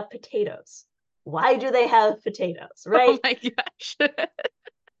they have potatoes. Why do they have potatoes, right? Oh my gosh.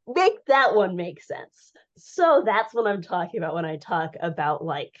 Make that one make sense. So that's what I'm talking about when I talk about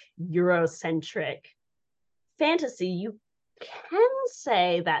like Eurocentric fantasy. You can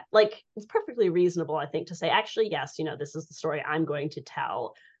say that, like, it's perfectly reasonable, I think, to say, actually, yes, you know, this is the story I'm going to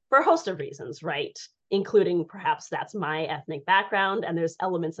tell for a host of reasons, right? Including perhaps that's my ethnic background, and there's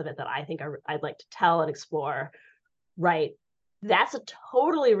elements of it that I think I'd like to tell and explore, right? That's a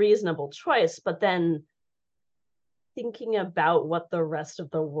totally reasonable choice, but then thinking about what the rest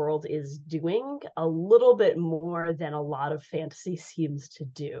of the world is doing a little bit more than a lot of fantasy seems to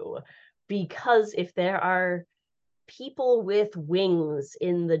do. Because if there are people with wings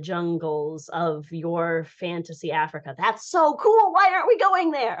in the jungles of your fantasy Africa, that's so cool. Why aren't we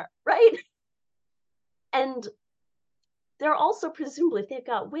going there? Right? And they're also presumably, if they've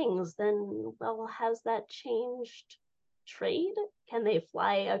got wings, then, well, has that changed trade? Can they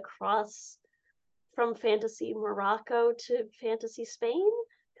fly across from fantasy Morocco to fantasy Spain?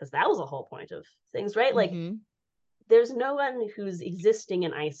 Because that was the whole point of things, right? Like, Mm-hmm. there's no one who's existing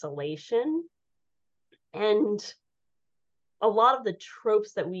in isolation. And a lot of the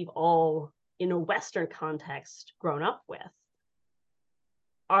tropes that we've all, in a Western context, grown up with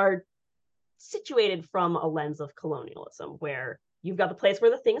are situated from a lens of colonialism, where you've got the place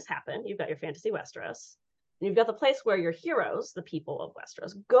where the things happen, you've got your fantasy Westeros, and you've got the place where your heroes, the people of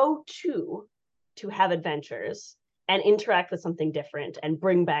Westeros, go to have adventures and interact with something different and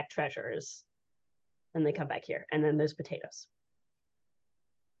bring back treasures. And they come back here. And then there's potatoes.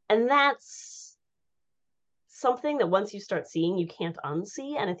 And that's something that once you start seeing, you can't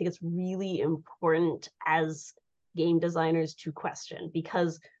unsee. And I think it's really important as game designers to question,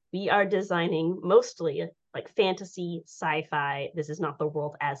 because we are designing mostly like fantasy, sci-fi. This is not the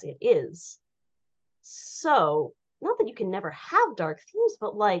world as it is. So, not that you can never have dark themes,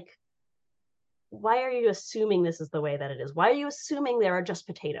 but like, why are you assuming this is the way that it is? Why are you assuming there are just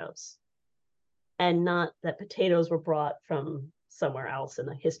potatoes and not that potatoes were brought from somewhere else in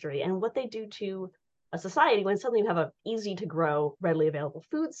the history, and what they do to a society when suddenly you have an easy to grow, readily available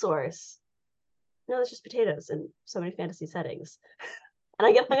food source? No, it's just potatoes in so many fantasy settings. And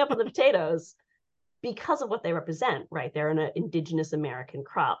I get hung up on the potatoes because of what they represent, right? They're an indigenous American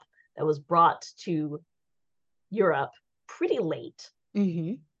crop that was brought to Europe pretty late.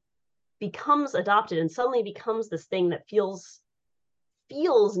 Mm-hmm. Becomes adopted and suddenly becomes this thing that feels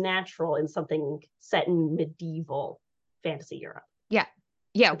natural in something set in medieval fantasy Europe. Yeah.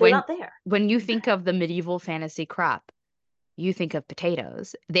 Yeah. But they're not there. When you think of the medieval fantasy crop, you think of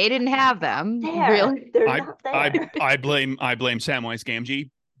potatoes. They didn't have them. Really? They're not there. I blame Samwise Gamgee.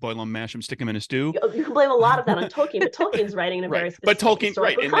 Boil them, mash them, stick them in a stew. You can blame a lot of that on Tolkien, but Tolkien's writing in a very specific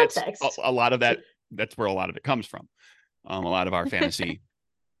historical context. That's a lot of that. That's where a lot of it comes from. A lot of our fantasy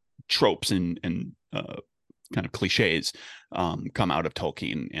tropes and kind of cliches come out of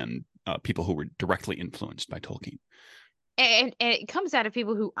Tolkien and people who were directly influenced by Tolkien. And it comes out of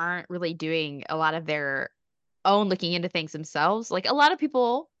people who aren't really doing a lot of their own looking into things themselves. Like, a lot of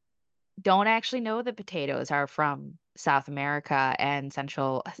people don't actually know that potatoes are from South America and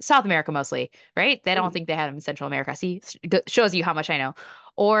South America mostly, right? They don't think they had them in Central America. See, shows you how much I know.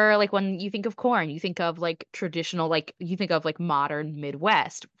 Or like when you think of corn, you think of like traditional, like you think of like modern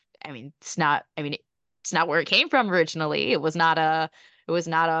Midwest. I mean, it's not where it came from originally. It was not a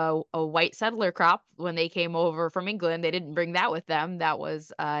white settler crop when they came over from England. They didn't bring that with them. That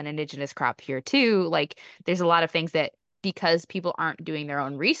was an indigenous crop here too. Like, there's a lot of things that, because people aren't doing their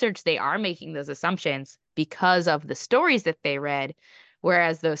own research, they are making those assumptions because of the stories that they read.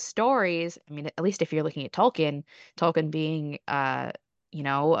 Whereas those stories, I mean, at least if you're looking at Tolkien being, you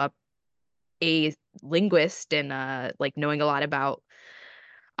know, a linguist and like knowing a lot about,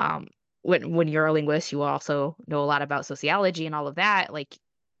 when you're a linguist, you also know a lot about sociology and all of that. Like,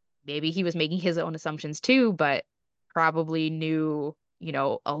 maybe he was making his own assumptions too, but probably knew, you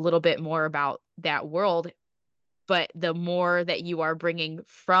know, a little bit more about that world but the more that you are bringing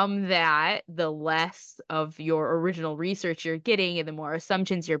from that, the less of your original research you're getting and the more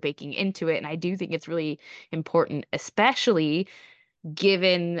assumptions you're baking into it. And I do think it's really important, especially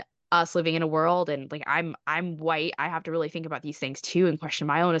given us living in a world, and like I'm white, I have to really think about these things too and question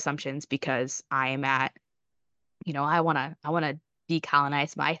my own assumptions because I am at, I want to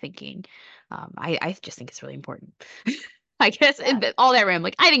decolonize my thinking. I just think it's really important. I guess all that ram,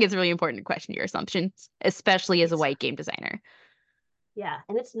 like I think it's really important to question your assumptions, especially as a white game designer. Yeah,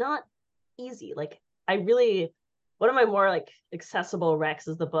 and it's not easy. Like I really, one of my more like accessible recs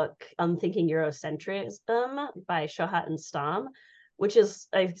is the book Unthinking Eurocentrism by Shohat and Stam, which is,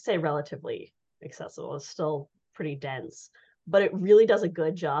 I say, relatively accessible. It's still pretty dense, but it really does a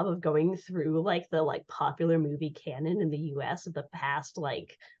good job of going through like the like popular movie canon in the US of the past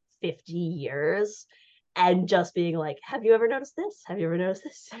like 50 years and just being like, have you ever noticed this? Have you ever noticed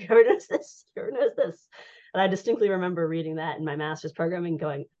this? Have you ever noticed this? Have you ever noticed this? And I distinctly remember reading that in my master's program and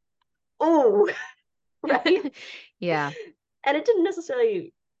going, oh, right? Yeah. And it didn't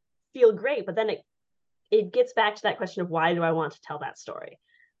necessarily feel great, but then it gets back to that question of why do I want to tell that story?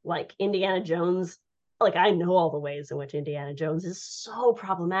 Like Indiana Jones, like I know all the ways in which Indiana Jones is so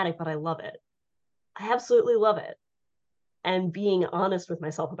problematic, but I love it. I absolutely love it. And being honest with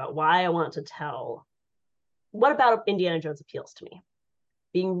myself about why I want to tell, what about Indiana Jones appeals to me?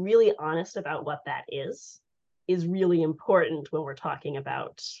 Being really honest about what that is really important when we're talking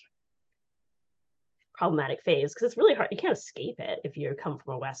about problematic phase, because it's really hard. You can't escape it if you come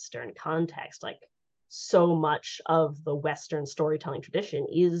from a Western context. Like so much of the Western storytelling tradition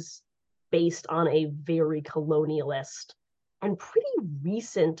is based on a very colonialist and pretty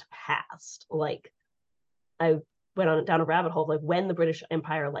recent past. Like I went down a rabbit hole, like when the British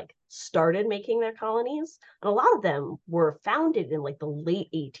Empire like started making their colonies, and a lot of them were founded in like the late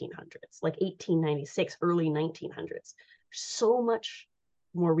 1800s, like 1896, early 1900s. So much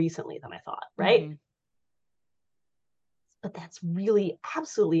more recently than I thought, right? Mm-hmm. But that's really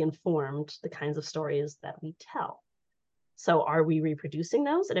absolutely informed the kinds of stories that we tell. So are we reproducing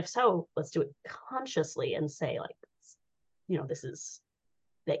those? And if so, let's do it consciously and say like, this is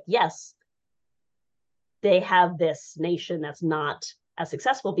that, yes, they have this nation that's not as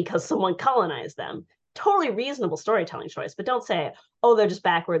successful because someone colonized them. Totally reasonable storytelling choice, but don't say, oh, they're just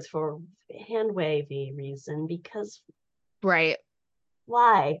backwards for hand wavy reason, because right.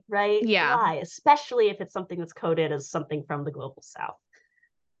 Why, right? Yeah. Why? Especially if it's something that's coded as something from the global south.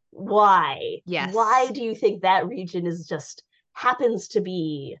 Why? Yes. Why do you think that region is just happens to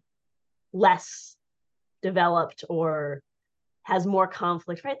be less developed or has more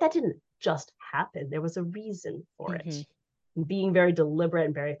conflict, right? That didn't just happen. There was a reason for it. Being very deliberate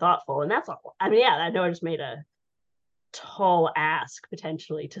and very thoughtful. And that's all. I mean, yeah, I know I just made a tall ask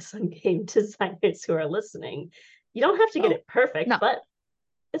potentially to some game designers who are listening. You don't have to get it perfect, but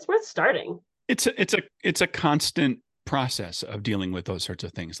it's worth starting. It's a constant process of dealing with those sorts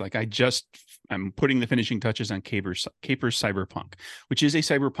of things. Like I'm putting the finishing touches on Capers Cyberpunk, which is a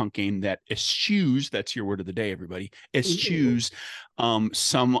cyberpunk game that eschews, that's your word of the day, everybody, eschews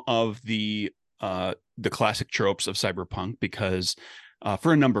some of the classic tropes of cyberpunk because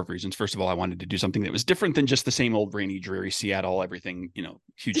for a number of reasons. First of all, I wanted to do something that was different than just the same old rainy, dreary Seattle, everything,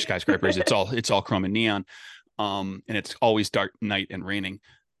 huge skyscrapers. It's all chrome and neon. And it's always dark, night, and raining.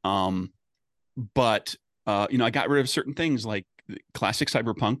 But I got rid of certain things like classic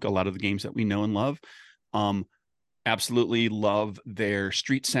cyberpunk, a lot of the games that we know and love. Absolutely love their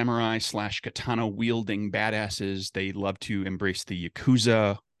street samurai / katana wielding badasses. They love to embrace the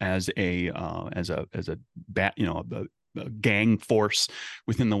Yakuza as a gang force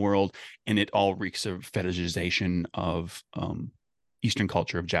within the world, and it all reeks of fetishization of Eastern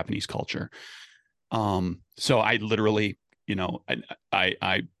culture, of Japanese culture. So I literally,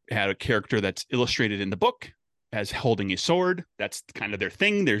 I had a character that's illustrated in the book as holding a sword. That's kind of their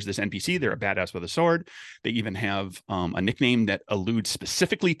thing. There's this NPC. They're a badass with a sword. They even have a nickname that alludes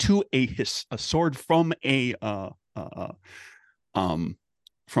specifically to a sword from a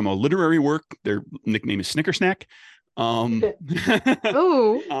literary work. Their nickname is Snickersnack. And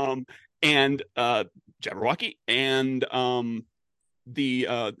Jabberwocky, and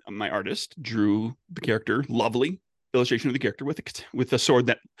my artist drew the character, lovely illustration of the character with a sword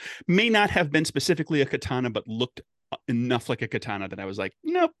that may not have been specifically a katana, but looked enough like a katana that I was like,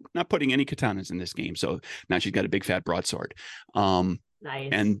 nope, not putting any katanas in this game. So now she's got a big fat broadsword. Nice.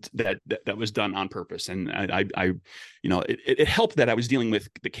 And that was done on purpose. And it helped that I was dealing with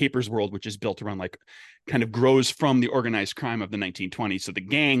the Capers world, which is built around kind of grows from the organized crime of the 1920s. So the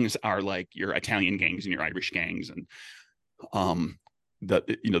gangs are like your Italian gangs and your Irish gangs, and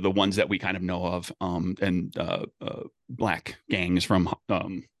the ones that we kind of know of, and black gangs from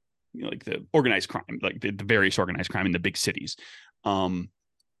like the organized crime, like the various organized crime in the big cities. And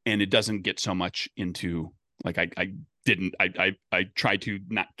it doesn't get so much into, like, I try to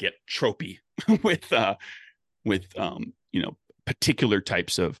not get tropey with particular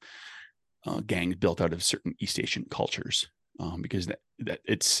types of gangs built out of certain East Asian cultures, because that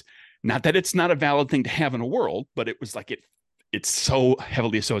it's not that it's not a valid thing to have in a world, but it was like it's so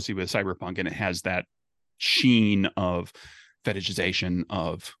heavily associated with cyberpunk, and it has that sheen of fetishization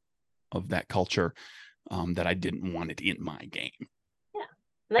of that culture, that I didn't want it in my game. Yeah,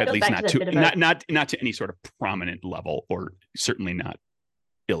 and that At goes least back not to that to bit about not to any sort of prominent level, or certainly not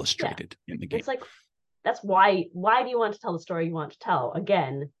illustrated in the game. it's like, that's why do you want to tell the story you want to tell,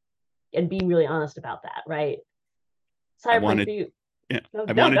 again, and being really honest about that, right? I Cyberpunk wanted, for you. yeah, No,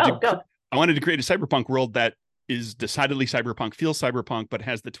 I no, wanted to go. I wanted to create a cyberpunk world that is decidedly cyberpunk, feels cyberpunk, but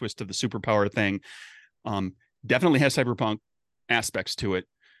has the twist of the superpower thing. Definitely has cyberpunk aspects to it,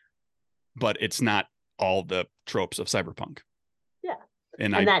 but it's not all the tropes of cyberpunk. Yeah.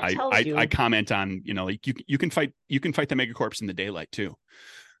 And that tells you, I comment on, like, you can fight the megacorps in the daylight too.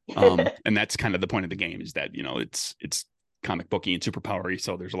 And that's kind of the point of the game, is that, it's comic booky and superpowery,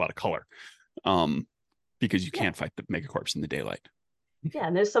 so there's a lot of color. Because you can't fight the megacorps in the daylight. Yeah,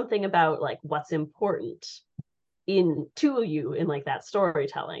 and there's something about, like, what's important to you in, like, that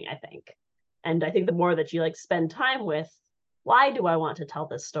storytelling, I think. And I think the more that you, like, spend time with, why do I want to tell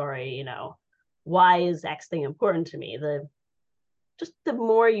this story, why is X thing important to me, the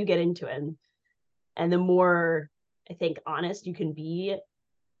more you get into it, and the more, I think, honest you can be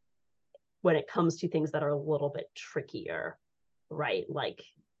when it comes to things that are a little bit trickier, right? Like,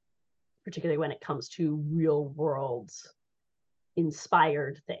 particularly when it comes to real world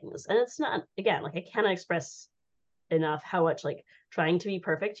inspired things. And it's not, again, like, I cannot express enough how much, like, trying to be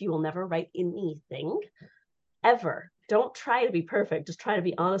perfect, you will never write anything ever. Don't try to be perfect, just try to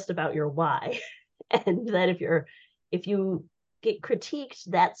be honest about your why. And that if you get critiqued,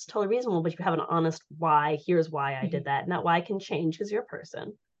 that's totally reasonable, but if you have an honest why, here's why I did that, and that why can change because you're a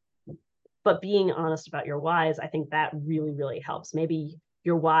person. But being honest about your whys, I think that really, really helps. Maybe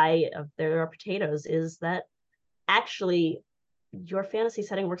your why of there are potatoes is that actually your fantasy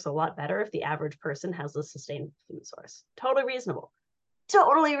setting works a lot better if the average person has a sustainable food source. Totally reasonable,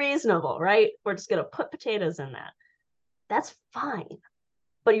 right? We're just going to put potatoes in that. That's fine.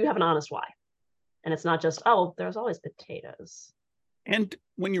 But you have an honest why. And it's not just, oh, there's always potatoes. And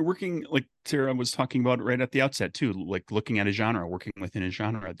when you're working, like Sarah was talking about right at the outset too, like looking at a genre, working within a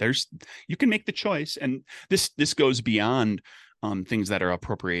genre, you can make the choice. And this goes beyond things that are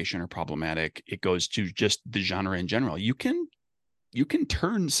appropriation or problematic. It goes to just the genre in general. You can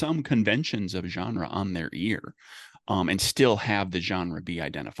turn some conventions of genre on their ear, and still have the genre be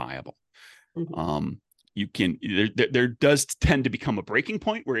identifiable. Mm-hmm. You can, there does tend to become a breaking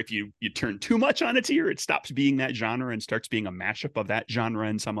point where if you turn too much on its ear, it stops being that genre and starts being a mashup of that genre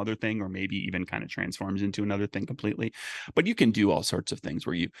and some other thing, or maybe even kind of transforms into another thing completely. But you can do all sorts of things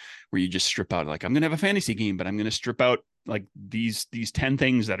where you just strip out, like, I'm going to have a fantasy game, but I'm going to strip out like these 10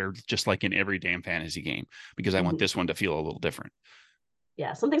 things that are just like in every damn fantasy game, because I want this one to feel a little different.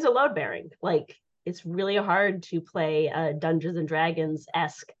 Yeah, some things are load bearing. Like, it's really hard to play a Dungeons and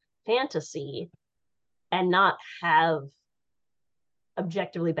Dragons-esque fantasy and not have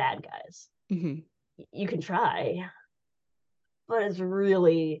objectively bad guys. Mm-hmm. You can try, but it's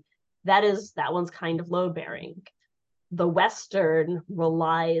really, that one's kind of load bearing. The Western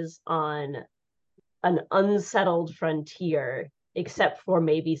relies on an unsettled frontier, except for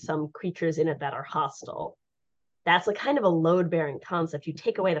maybe some creatures in it that are hostile. That's a kind of a load bearing concept. You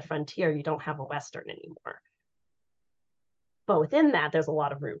take away the frontier, you don't have a Western anymore. But within that, there's a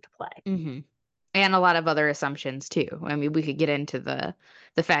lot of room to play. Mm-hmm. And a lot of other assumptions too. I mean, we could get into the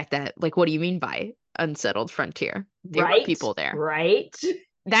fact that, like, what do you mean by unsettled frontier? There were people there. Right.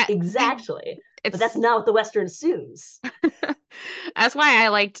 That exactly. But that's not what the Western assumes. That's why I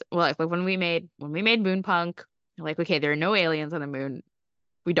liked, well, like when we made Moonpunk, like, okay, there are no aliens on the moon.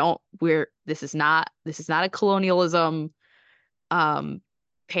 This is not a colonialism not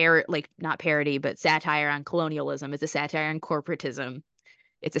parody, but satire on colonialism. It's a satire on corporatism.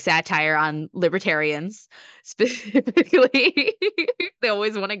 It's a satire on libertarians specifically. They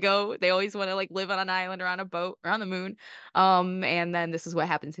always want to like live on an island or on a boat or on the moon. And then this is what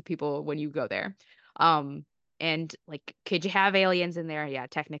happens to people when you go there. And like, could you have aliens in there? Yeah,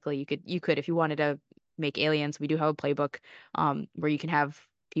 technically you could if you wanted to make aliens. We do have a playbook where you can have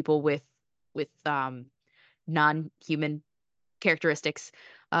people with non-human characteristics.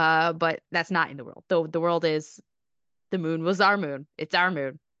 But that's not in the world. Though the world is the moon was our moon. It's our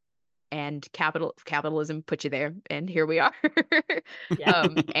moon. And capitalism put you there, and here we are. Yeah.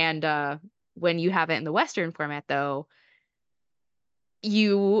 And when you have it in the Western format, though,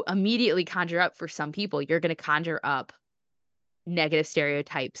 you immediately conjure up, for some people, you're going to conjure up negative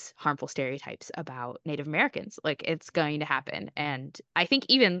stereotypes, harmful stereotypes about Native Americans. Like, it's going to happen. And I think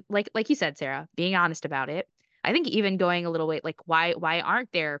even like you said, Sarah, being honest about it, I think even going a little way, like, why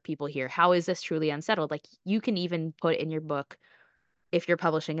aren't there people here? How is this truly unsettled? Like, you can even put in your book, if you're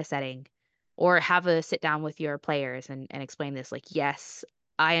publishing a setting, or have a sit down with your players and explain this, like, yes,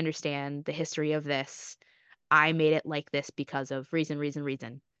 I understand the history of this. I made it like this because of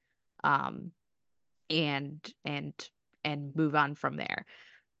reason. Um, and move on from there.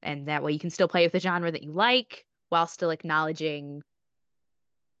 And that way you can still play with the genre that you like while still acknowledging,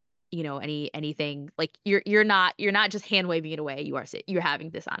 anything. Like, you're not just hand waving it away. You're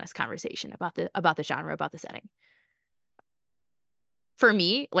having this honest conversation about the genre, about the setting. For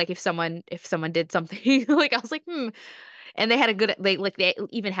me, like, if someone did something like, I was like, and they had a good, they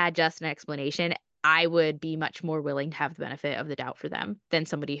even had just an explanation, I would be much more willing to have the benefit of the doubt for them than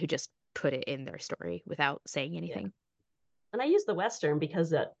somebody who just put it in their story without saying Yeah. anything. And I use the Western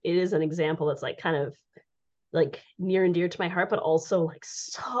because it is an example that's like kind of like near and dear to my heart, but also like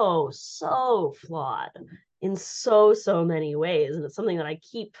so flawed in so many ways. And it's something that I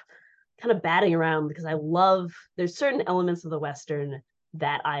keep kind of batting around because there's certain elements of the Western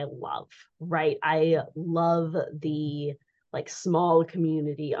that I love, right? I love the like small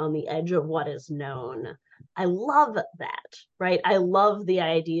community on the edge of what is known. I love that, right? I love the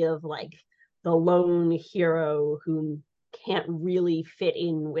idea of like the lone hero who can't really fit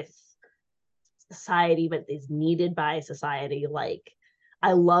in with society but is needed by society. Like,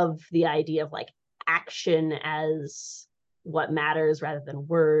 I love the idea of like action as what matters rather than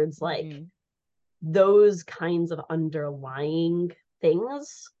words. Like, those kinds of underlying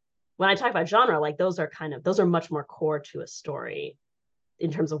things, when I talk about genre, like those are much more core to a story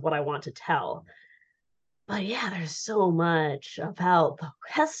in terms of what I want to tell. But yeah, there's so much about the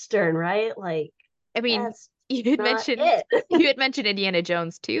Western, right? Like, I mean, that's you had not mentioned it. you had mentioned Indiana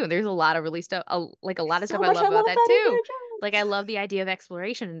Jones too, and there's a lot of really stuff, like a lot of stuff So I much love I about love that about too. Indiana Like, I Jones. love the idea of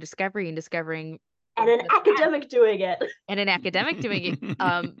exploration and discovering And an the past, academic doing it. and an academic doing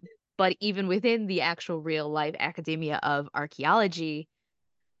it. But even within the actual real life academia of archaeology,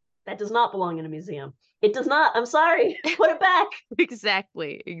 That does not belong in a museum. It does not. I'm sorry. Put it back.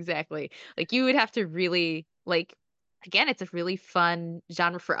 exactly. Like, you would have to really, like, again, it's a really fun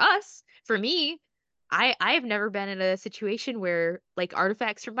genre for us. For me, I have never been in a situation where, like,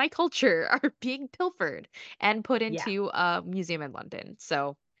 artifacts from my culture are being pilfered and put Yeah. into a museum in London.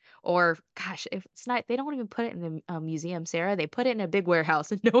 So, or gosh, if it's not, they don't even put it in the museum, Sarah. They put it in a big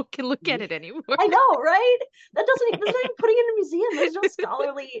warehouse and no one can look at Yeah. it anymore. I know, right? That's not even putting it in a museum. There's no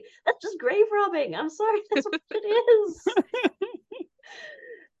scholarly. That's just grave robbing. I'm sorry. That's what it is.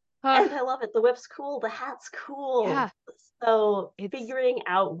 Uh, And I love it. The whip's cool. The hat's cool. yeah, So it's figuring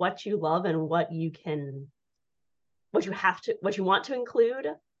out what you love and what you want to include,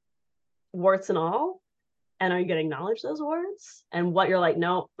 warts and all, and are you going to acknowledge those warts? And what you're like,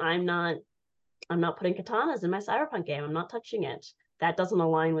 no, I'm not putting katanas in my cyberpunk game. I'm not touching it. That doesn't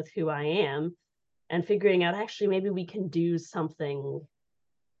align with who I am. And figuring out, actually, maybe we can do something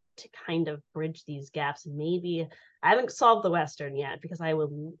to kind of bridge these gaps. Maybe I haven't solved the Western yet because I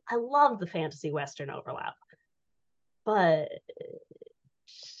love the fantasy Western overlap. But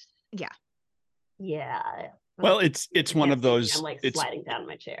yeah. yeah. Well, it's You one can't of see me. those. I'm like It's sliding down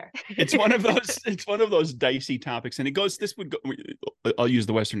my chair. it's one of those. It's one of those dicey topics, and it goes. This would go. I'll use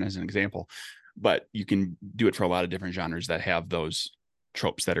the Western as an example, but you can do it for a lot of different genres that have those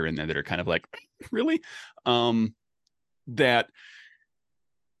tropes that are in there that are kind of like, really, that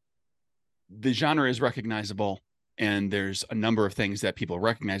the genre is recognizable, and there's a number of things that people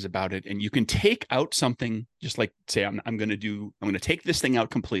recognize about it, and you can take out something, just like say I'm going to take this thing out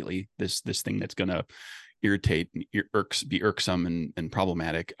completely, this thing that's going to irritate, be irksome and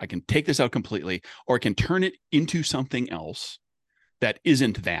problematic. I can take this out completely, or I can turn it into something else that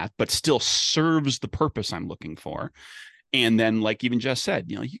isn't that, but still serves the purpose I'm looking for. And then, like even Jess said,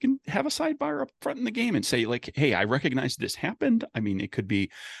 you can have a sidebar up front in the game and say, like, hey, I recognize this happened. I mean, it could be,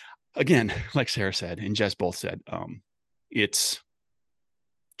 again, like Sarah said and Jess both said, it's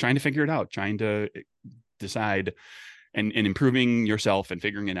trying to figure it out, trying to decide and improving yourself and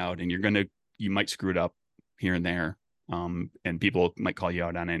figuring it out. And you might screw it up here and there. And people might call you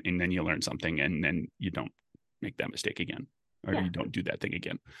out on it, and then you learn something, and then you don't make that mistake again, or you don't do that thing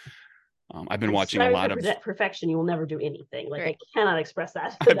again. I've been watching a Striving lot for of perfection, you will never do anything. Like, Right. I cannot express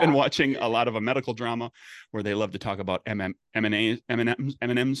that I've been enough. watching a lot of a medical drama where they love to talk about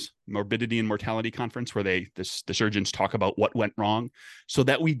M&M's, Morbidity and Mortality Conference, where the surgeons talk about what went wrong so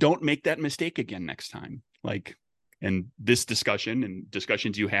that we don't make that mistake again next time. Like, and this discussion and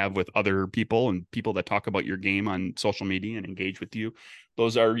discussions you have with other people and people that talk about your game on social media and engage with you,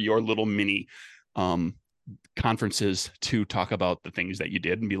 those are your little mini conferences to talk about the things that you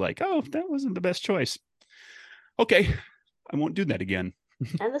did and be like, oh, that wasn't the best choice. Okay, I won't do that again.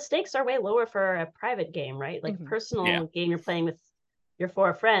 And the stakes are way lower for a private game, right? Like, personal game you're playing with your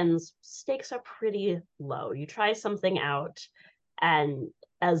 4 friends, stakes are pretty low. You try something out, and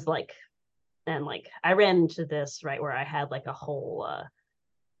I ran into this, right, where I had like a whole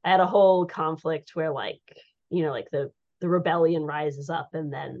conflict where, like, like the rebellion rises up,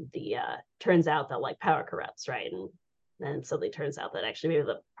 and then the turns out that, like, power corrupts, right? And then suddenly turns out that actually maybe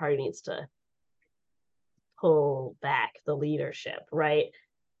the party needs to pull back the leadership, right?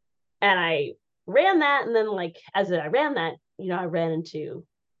 And I ran that, and then, like, as I ran that, I ran into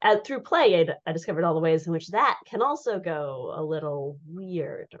through play, I discovered all the ways in which that can also go a little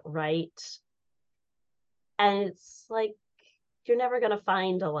weird, right? And it's like, you're never gonna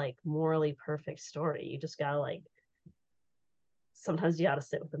find a, like, morally perfect story. You just gotta, like, sometimes you gotta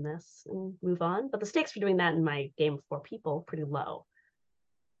sit with the mess and move on. But the stakes for doing that in my game of 4 people pretty low.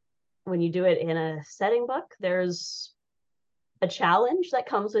 When you do it in a setting book, there's a challenge that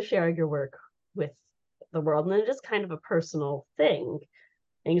comes with sharing your work with the world, and it is kind of a personal thing.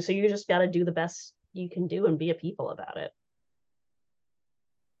 And so you just got to do the best you can do and be a people about it.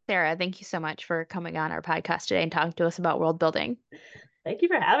 Sarah, thank you so much for coming on our podcast today and talking to us about world building. Thank you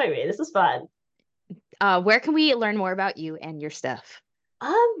for having me. This is fun. Where can we learn more about you and your stuff?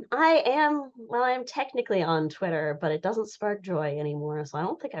 I'm technically on Twitter, but it doesn't spark joy anymore. So I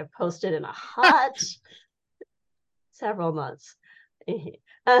don't think I've posted in a hot several months. But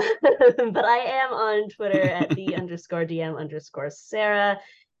I am on Twitter at the_DM_Sarah.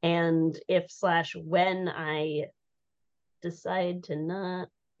 And when I decide to not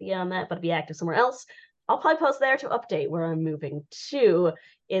be on that, but be active somewhere else, I'll probably post there to update where I'm moving to.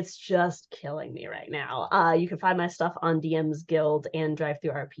 It's just killing me right now. You can find my stuff on DM's Guild and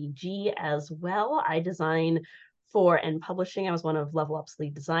DriveThruRPG as well. I design for and publishing. I was one of Level Up's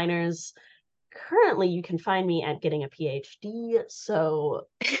lead designers. Currently, you can find me at getting a PhD, so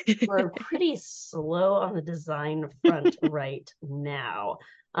we're pretty slow on the design front right now.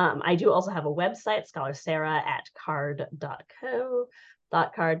 I do also have a website, Scholar Sarah at card.co.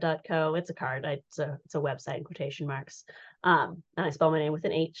 .card.co. It's a card. It's a website in quotation marks. And I spell my name with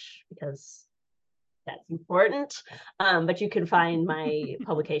an H because that's important. But you can find my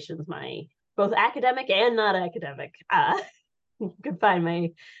publications, my both academic and not academic. You can find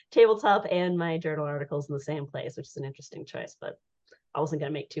my tabletop and my journal articles in the same place, which is an interesting choice, but I wasn't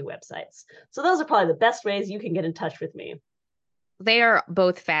going to make 2 websites. So those are probably the best ways you can get in touch with me. They are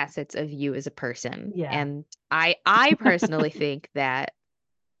both facets of you as a person. Yeah. And I personally think that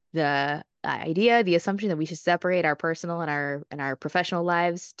the idea, the assumption that we should separate our personal and our professional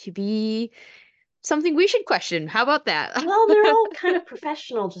lives to be something we should question. How about that? Well, they're all kind of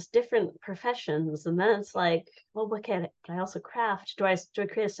professional, just different professions. And then it's like, well, what can I also craft? Do I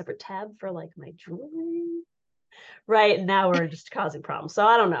create a separate tab for, like, my jewelry? Right now we're just causing problems. So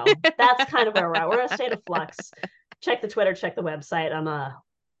I don't know. That's kind of where we're at. We're in a state of flux. Check the Twitter, check the website. I'm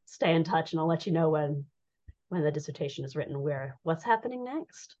stay in touch, and I'll let you know when the dissertation is written, what's happening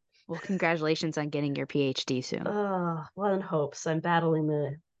next. Well, congratulations on getting your PhD soon. Well, in hopes. I'm battling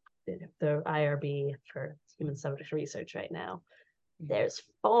the IRB for human subject research right now. There's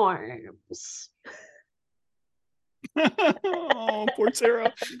forms. Oh, poor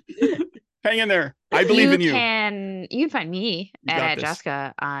Sarah. Hang in there. I believe in you. You can find me at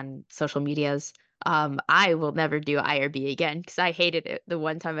Jessica on social medias. I will never do IRB again because I hated it the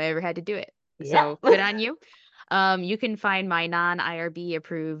one time I ever had to do it. So good on you. You can find my non-IRB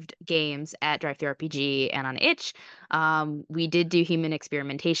approved games at DriveThruRPG and on Itch. We did do human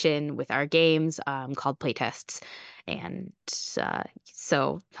experimentation with our games called playtests. And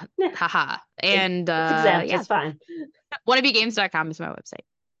haha. And it's exempt. It's fine. wannabegames.com is my website.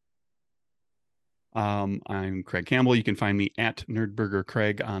 I'm Craig Campbell. You can find me at Nerdburger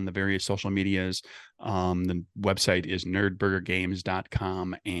Craig on the various social medias. The website is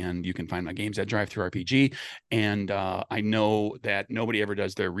nerdburgergames.com, and you can find my games at DriveThruRPG. And I know that nobody ever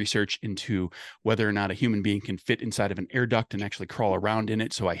does their research into whether or not a human being can fit inside of an air duct and actually crawl around in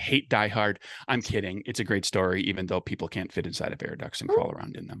it. So I hate Die Hard. I'm kidding. It's a great story, even though people can't fit inside of air ducts and crawl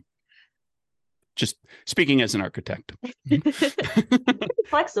around in them. Just speaking as an architect.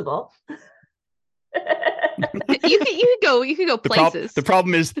 Flexible. You could go places. The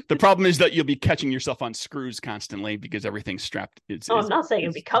problem is that you'll be catching yourself on screws constantly because everything's strapped. I'm not saying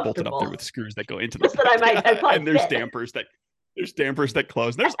it'd be bolted comfortable. up there with screws that go into the Just that I'd probably and there's fit. dampers that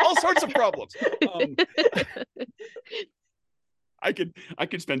close. There's all sorts of problems. I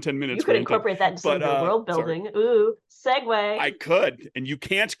could spend 10 minutes. You could incorporate that into some of your world building. Sorry. Ooh, segue. I could, and you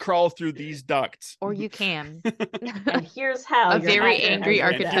can't crawl through these ducts. Or you can. And here's how. A very angry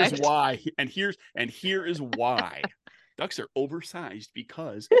architect. And here's why. And here is why. Ducks are oversized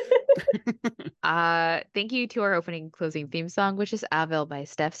because. Thank you to our opening and closing theme song, which is Avil by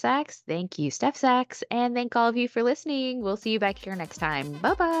Steph Sachs. Thank you, Steph Sachs, and thank all of you for listening. We'll see you back here next time.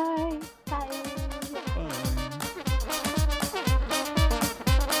 Bye-bye. Bye.